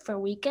together except for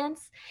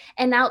weekends.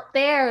 And out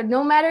there,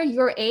 no matter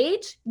your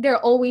age,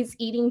 they're always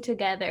eating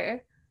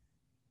together.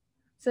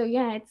 So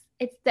yeah,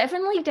 it's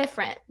definitely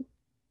different.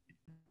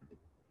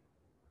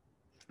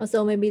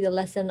 Also, maybe the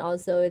lesson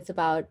also it's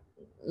about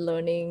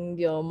learning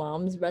your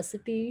mom's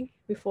recipe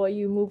before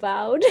you move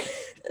out.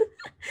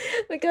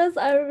 Because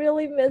I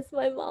really miss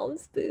my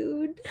mom's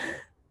food.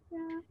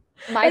 Yeah.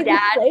 My Like the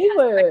dad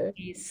flavor.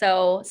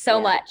 so Yeah.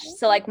 much.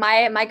 So like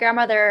my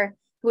grandmother,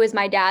 who is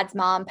my dad's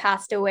mom,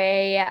 passed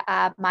away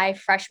my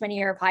freshman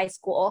year of high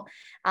school,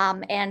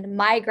 and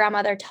my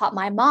grandmother taught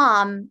my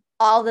mom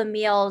all the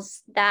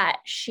meals that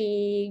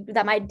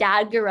my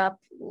dad grew up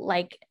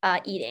like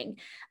eating,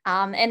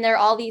 and they're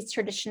all these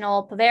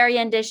traditional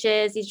Bavarian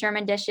dishes, these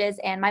German dishes,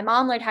 and my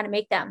mom learned how to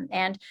make them.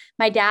 And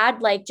my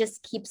dad like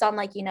just keeps on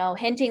like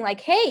hinting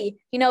like, hey,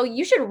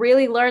 you should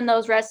really learn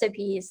those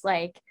recipes,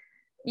 like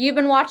you've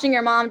been watching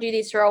your mom do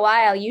these for a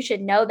while. You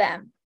should know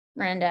them,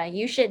 Miranda.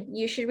 You should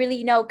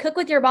really, cook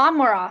with your mom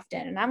more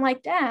often. And I'm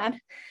like, Dad,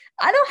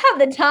 I don't have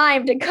the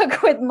time to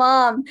cook with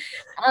mom.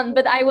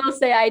 But I will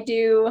say I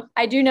do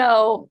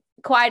know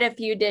quite a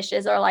few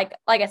dishes, or like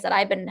I said,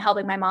 I've been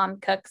helping my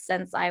mom cook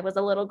since I was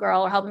a little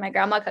girl, or helping my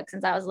grandma cook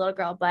since I was a little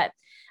girl. But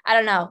I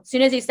don't know. As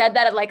soon as you said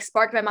that, it like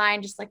sparked my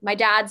mind. Just like my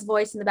dad's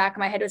voice in the back of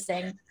my head was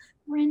saying,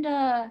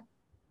 Miranda,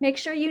 make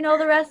sure you know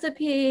the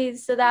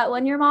recipes so that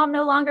when your mom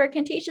no longer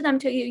can teach them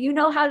to you, you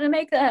know how to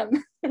make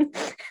them.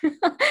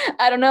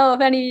 I don't know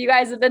if any of you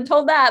guys have been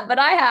told that, but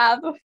I have.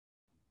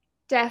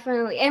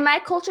 Definitely. In my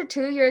culture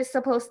too, you're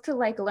supposed to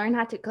like learn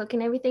how to cook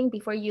and everything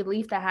before you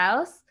leave the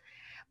house.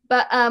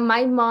 But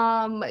my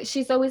mom,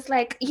 she's always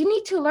like, you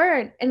need to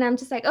learn. And I'm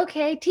just like,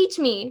 okay, teach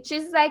me.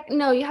 She's like,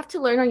 no, you have to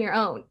learn on your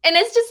own. And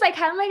it's just like,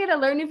 how am I going to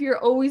learn if you're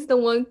always the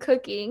one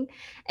cooking?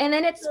 And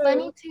then it's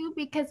funny too,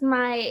 because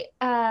I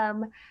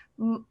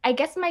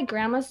guess my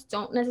grandmas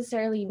don't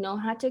necessarily know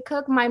how to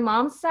cook. My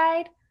mom's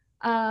side,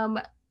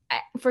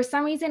 for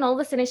some reason, all of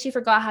a sudden she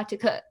forgot how to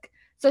cook.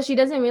 So she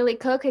doesn't really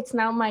cook. It's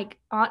now my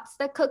aunts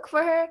that cook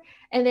for her.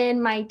 And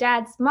then my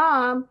dad's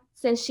mom,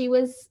 since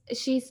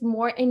she's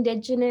more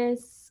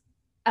indigenous,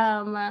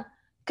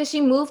 because she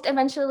moved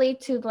eventually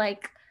to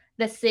like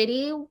the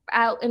city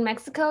out in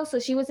Mexico, so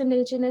she was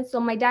indigenous.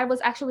 So my dad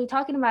was actually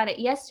talking about it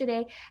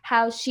yesterday,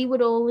 how she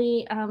would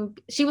only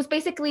she was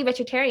basically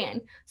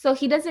vegetarian, so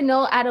he doesn't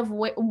know out of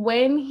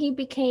when he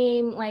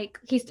became like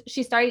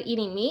she started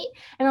eating meat.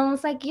 And I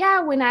was like,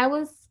 yeah, when I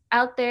was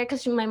out there,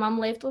 because my mom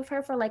lived with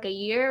her for like a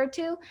year or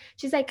two,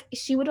 she's like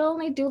she would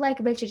only do like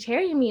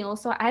vegetarian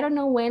meals. So I don't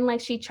know when like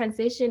she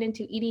transitioned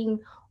into eating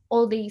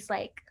all these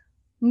like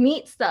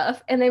meat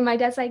stuff. And then my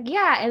dad's like,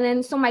 yeah. And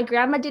then so my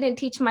grandma didn't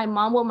teach my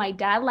mom what my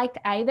dad liked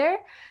either.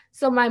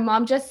 So my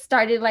mom just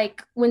started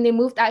like when they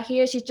moved out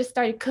here, she just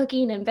started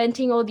cooking,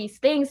 inventing all these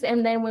things.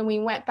 And then when we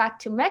went back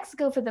to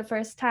Mexico for the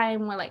first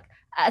time, we're like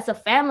as a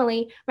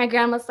family, my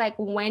grandma's like,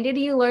 when did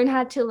you learn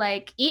how to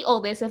like eat all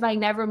this if I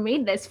never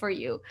made this for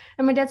you?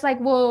 And my dad's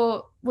like,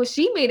 well,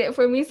 she made it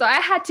for me, so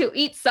I had to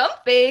eat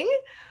something.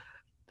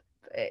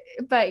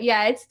 But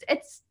yeah,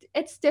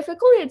 it's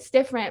difficult, it's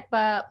different,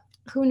 but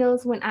who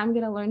knows when I'm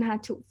gonna learn how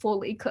to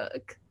fully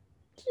cook.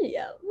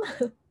 Yeah.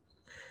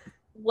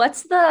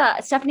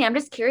 Stephanie, I'm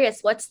just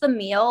curious, what's the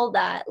meal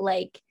that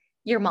like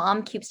your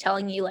mom keeps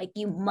telling you like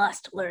you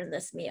must learn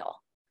this meal?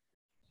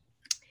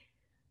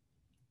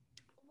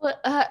 Well,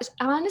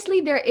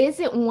 honestly, there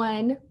isn't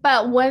one,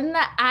 but one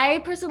that I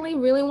personally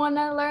really want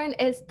to learn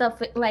is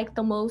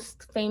the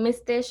most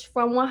famous dish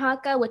from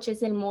Oaxaca, which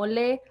is el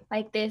mole,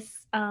 like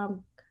this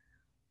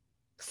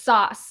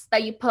sauce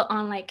that you put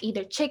on like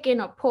either chicken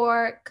or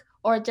pork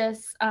or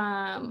just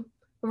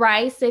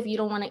rice if you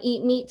don't want to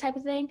eat meat type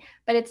of thing.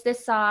 But it's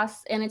this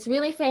sauce and it's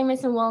really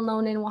famous and well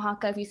known in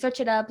Oaxaca. If you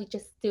search it up, you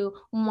just do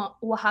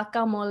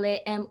Oaxaca mole,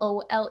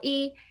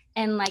 MOLE,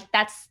 and like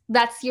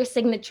that's your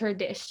signature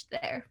dish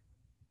there.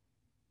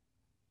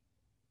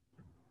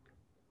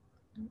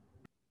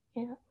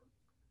 Yeah.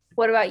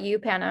 What about you,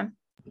 Panna?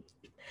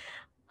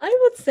 I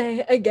would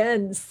say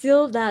again,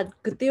 still that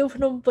Kutil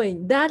Phnom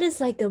Penh. That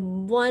is like the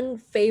one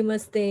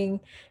famous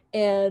thing,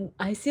 and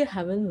I still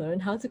haven't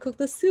learned how to cook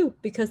the soup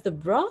because the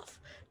broth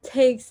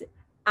takes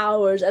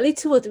hours, at least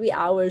 2 or 3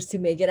 hours to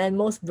make it, and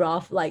most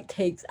broth like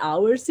takes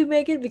hours to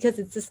make it because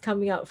it's just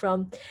coming out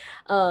from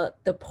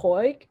the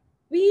pork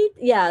meat.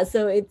 Yeah,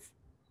 so it's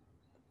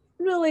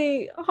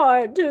really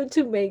hard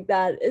to make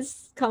that.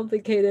 It's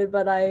complicated,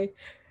 but I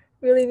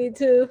really need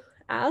to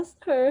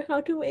ask her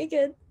how to make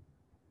it.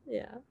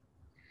 Yeah.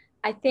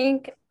 I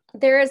think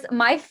there's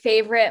my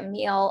favorite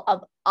meal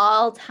of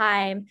all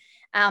time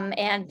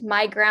And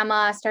my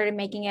grandma started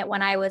making it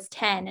when I was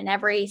 10. And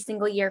every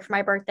single year for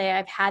my birthday,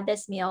 I've had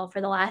this meal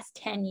for the last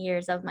 10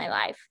 years of my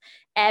life,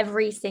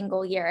 every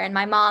single year. And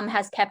my mom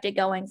has kept it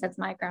going since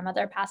my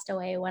grandmother passed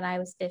away when I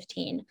was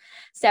 15.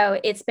 So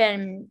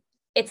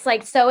it's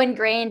like so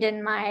ingrained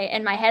in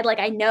my head. Like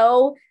I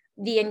know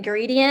the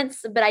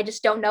ingredients, but I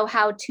just don't know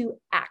how to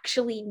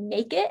actually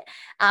make it.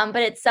 But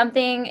it's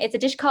a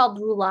dish called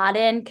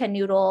rouladen,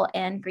 canoodle,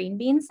 and green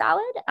bean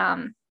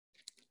salad.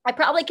 I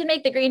probably can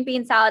make the green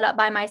bean salad up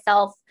by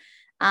myself.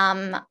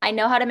 I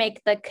know how to make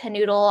the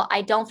canoodle.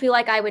 I don't feel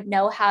like I would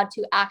know how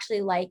to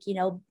actually like I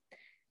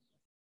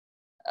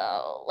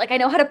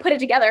know how to put it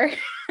together,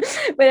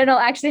 but I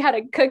don't actually how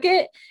to cook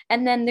it.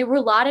 And then the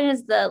rouladen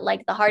is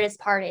the hardest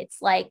part.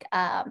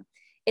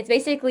 It's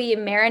basically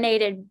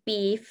marinated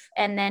beef,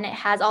 and then it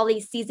has all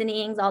these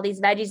seasonings, all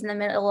these veggies in the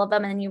middle of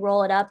them, and then you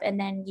roll it up and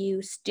then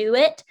you stew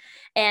it.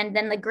 And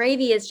then the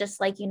gravy is just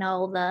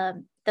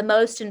the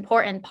most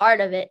important part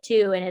of it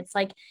too. And it's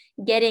like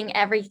getting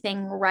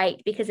everything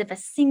right, because if a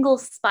single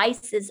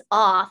spice is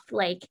off,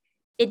 like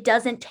it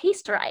doesn't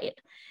taste right.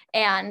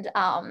 And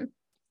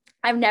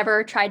I've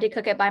never tried to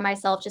cook it by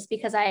myself just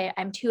because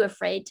I'm too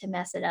afraid to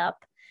mess it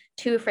up,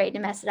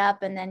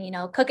 and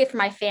then, cook it for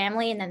my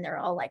family. And then they're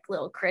all like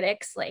little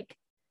critics, like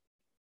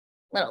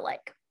little,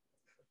 like,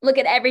 look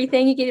at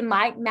everything. You get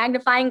a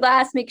magnifying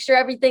glass, make sure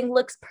everything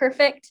looks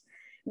perfect.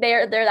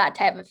 They're that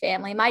type of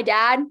family. My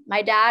dad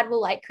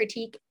will like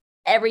critique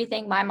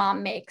everything my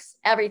mom makes,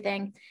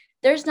 everything.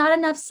 There's not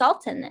enough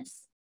salt in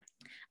this.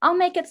 I'll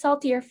make it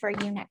saltier for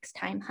you next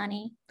time,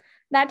 honey.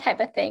 That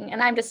type of thing.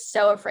 And I'm just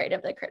so afraid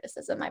of the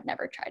criticism. I've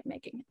never tried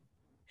making it.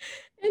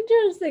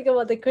 Interesting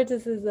about the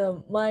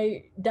criticism.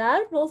 My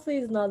dad mostly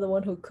is not the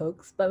one who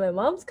cooks, but my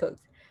mom's cooks.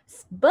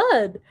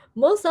 But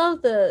most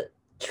of the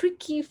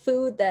tricky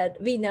food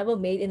that we never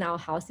made in our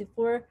house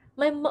before,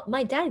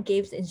 my dad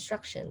gave the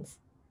instructions.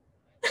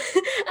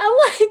 I'm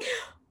like,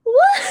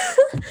 what?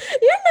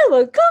 You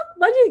never cook,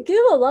 but you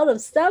give a lot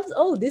of steps.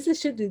 Oh, this is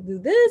should do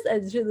this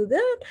and should do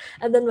that.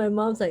 And then my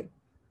mom's like,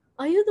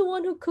 are you the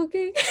one who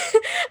cooking?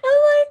 I'm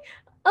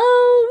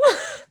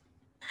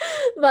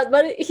like,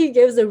 but he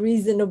gives the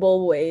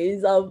reasonable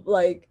ways of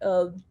like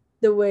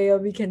the way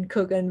of we can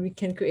cook and we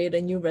can create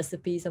a new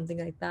recipe, something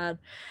like that.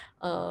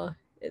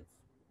 It's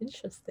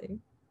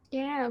interesting.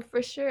 Yeah,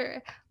 for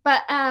sure.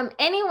 But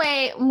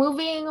anyway,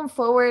 moving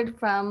forward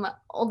from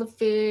all the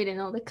food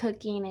and all the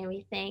cooking and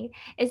everything,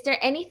 is there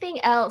anything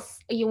else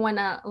you want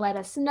to let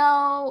us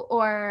know,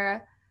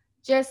 or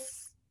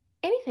just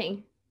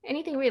anything?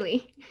 Anything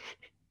really?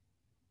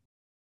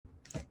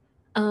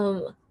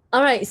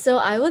 All right, so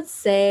I would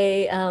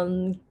say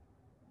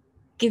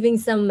giving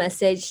some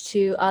message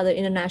to other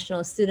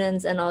international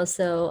students and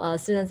also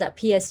students at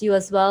PSU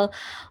as well.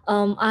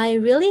 I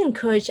really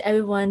encourage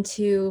everyone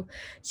to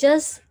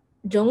just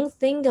don't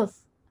think of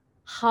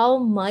how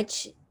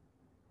much.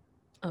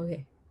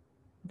 Okay,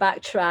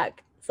 backtrack.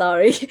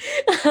 Sorry.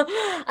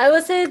 I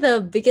would say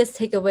the biggest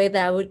takeaway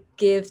that I would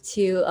give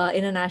to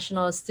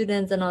international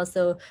students and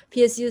also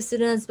PSU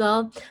students as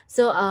well.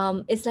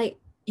 So it's like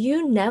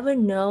you never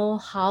know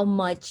how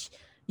much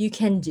you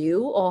can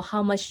do or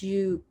how much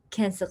you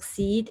can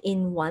succeed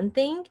in one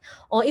thing,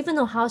 or even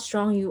know how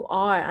strong you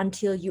are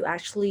until you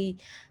actually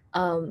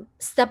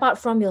step out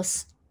from your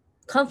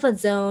comfort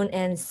zone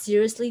and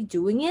seriously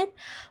doing it.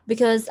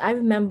 Because I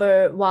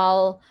remember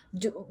while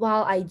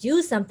I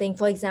do something,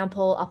 for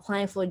example,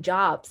 applying for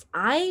jobs,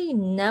 I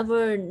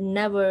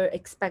never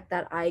expect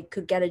that I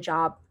could get a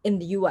job in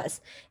the US.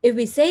 If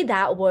we say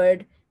that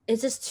word,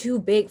 it's just too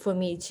big for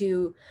me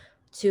to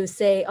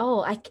say,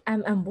 oh,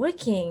 I'm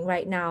working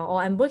right now,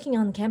 or I'm working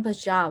on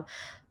campus job.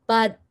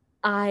 But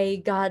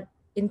I got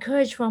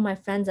encouraged from my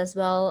friends as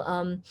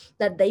well,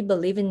 that they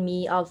believe in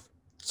me of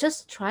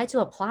just try to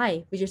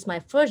apply, which is my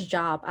first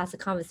job as a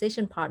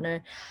conversation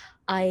partner.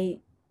 I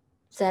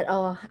said,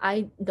 oh,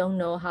 I don't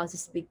know how to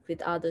speak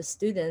with other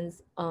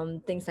students,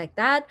 things like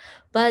that.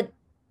 But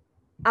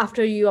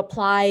after you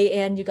apply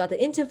and you got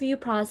the interview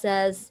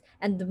process,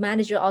 and the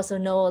manager also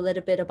know a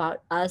little bit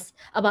about us,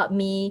 about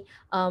me,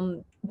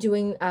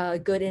 doing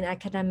good in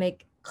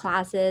academic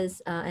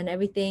classes and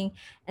everything,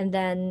 and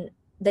then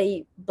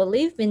they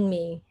believe in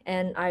me,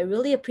 and I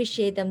really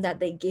appreciate them that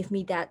they give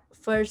me that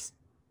first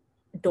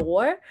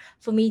door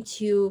for me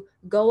to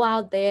go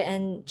out there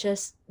and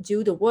just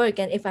do the work.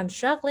 And if I'm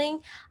struggling,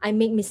 I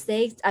make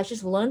mistakes, I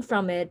just learn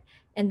from it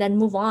and then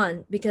move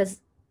on,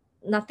 because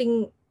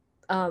nothing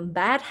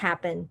bad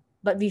happened,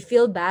 but we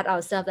feel bad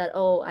ourselves that,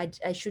 oh,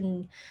 I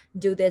shouldn't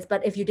do this.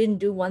 But if you didn't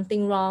do one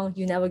thing wrong,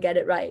 you never get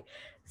it right.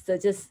 So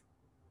just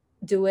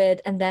do it.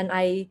 And then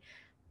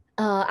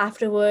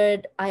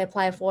afterward I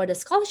apply for the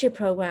scholarship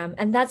program,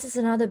 and that's just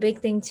another big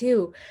thing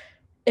too.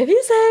 If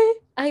you say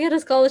I get a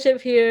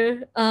scholarship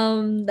here,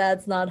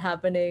 that's not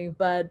happening.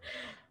 But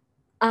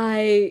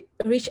I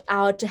reached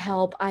out to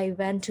help. I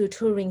went to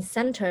touring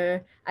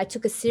center. I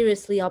took it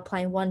seriously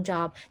applying one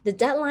job. The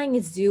deadline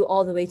is due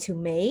all the way to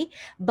May,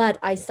 but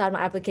I start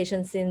my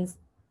application since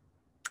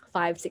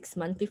 5-6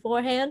 months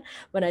beforehand.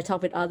 When I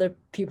talk with other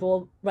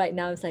people right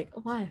now, it's like,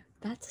 oh, wow,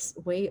 that's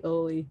way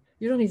early.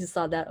 You don't need to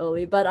start that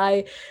early. But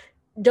I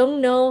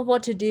don't know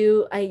what to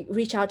do. I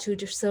reach out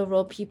to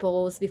several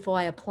people before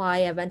I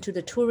apply. I went to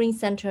the touring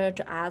center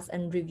to ask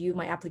and review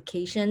my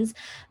applications.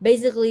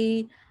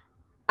 Basically,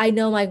 I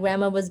know my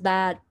grammar was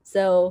bad,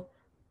 so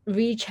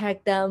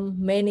recheck them,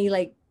 many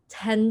like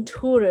 10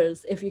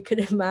 tutors, if you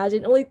could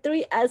imagine, only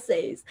 3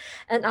 essays.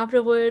 And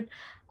afterward,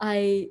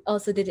 I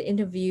also did an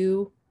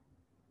interview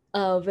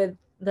with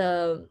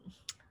the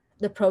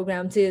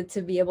program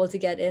to be able to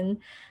get in.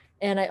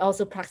 And I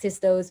also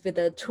practiced those with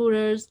the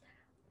tutors,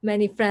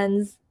 many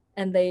friends,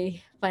 and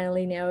they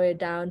finally narrowed it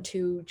down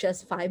to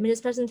just 5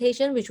 minutes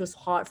presentation, which was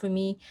hard for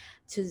me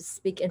to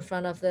speak in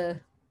front of the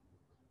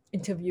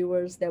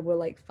interviewers. There were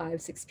like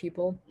 5-6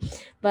 people.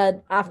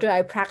 But after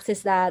I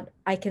practiced that,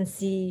 I can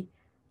see,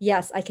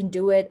 yes, I can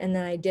do it. And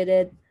then I did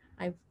it.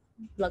 I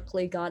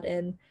luckily got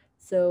in.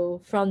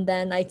 So from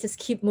then, I just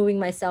keep moving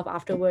myself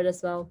afterward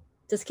as well.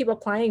 Just keep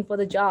applying for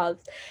the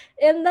jobs.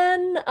 And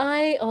then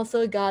I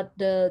also got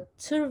the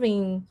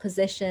tutoring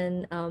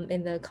position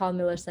in the Carl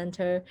Miller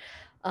Center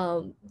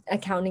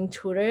accounting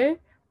tutor,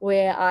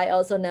 where I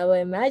also never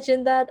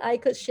imagined that I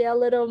could share a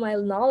little of my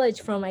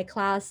knowledge from my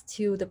class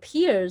to the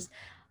peers.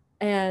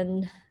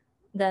 And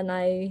then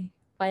I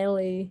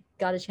finally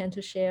got a chance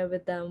to share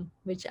with them,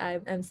 which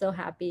I'm so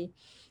happy.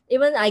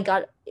 Even I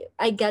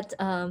get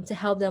to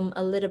help them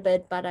a little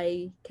bit, but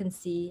I can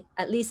see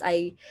at least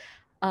I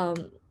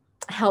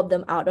help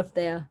them out of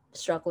their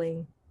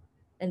struggling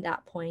in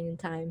that point in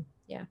time.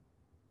 Yeah.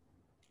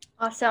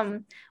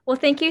 Awesome. Well,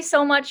 thank you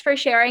so much for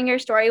sharing your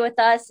story with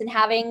us and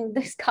having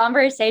this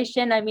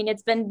conversation. I mean,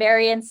 it's been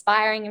very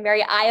inspiring and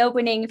very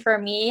eye-opening for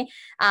me.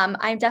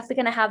 I'm definitely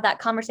going to have that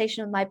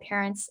conversation with my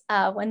parents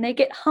when they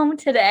get home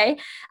today.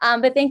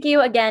 But thank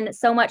you again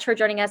so much for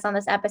joining us on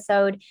this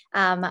episode.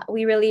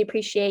 We really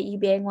appreciate you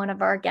being one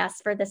of our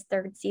guests for this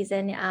 3rd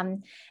season.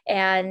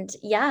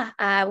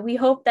 We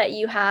hope that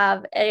you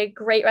have a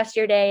great rest of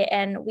your day,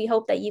 and we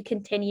hope that you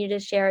continue to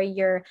share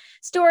your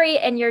story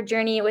and your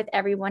journey with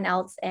everyone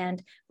else. And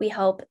we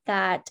hope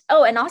that,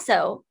 and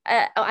also,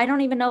 I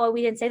don't even know why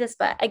we didn't say this,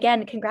 but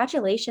again,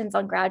 congratulations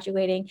on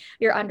graduating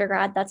your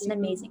undergrad. That's an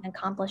amazing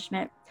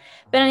accomplishment.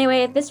 But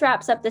anyway, this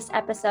wraps up this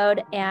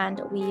episode,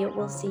 and we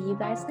will see you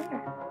guys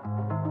later.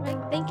 All right,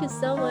 thank you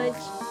so much.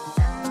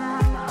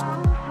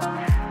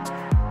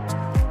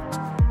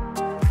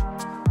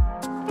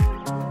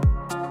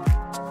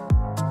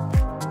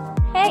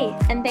 Hey,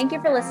 and thank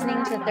you for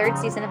listening to the 3rd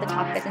season of the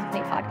Talk Business with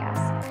Me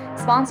podcast,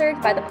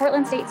 sponsored by the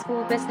Portland State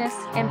School of Business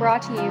and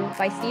brought to you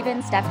by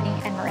Steven, Stephanie,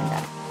 and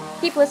Miranda.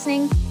 Keep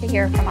listening to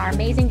hear from our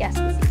amazing guests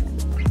this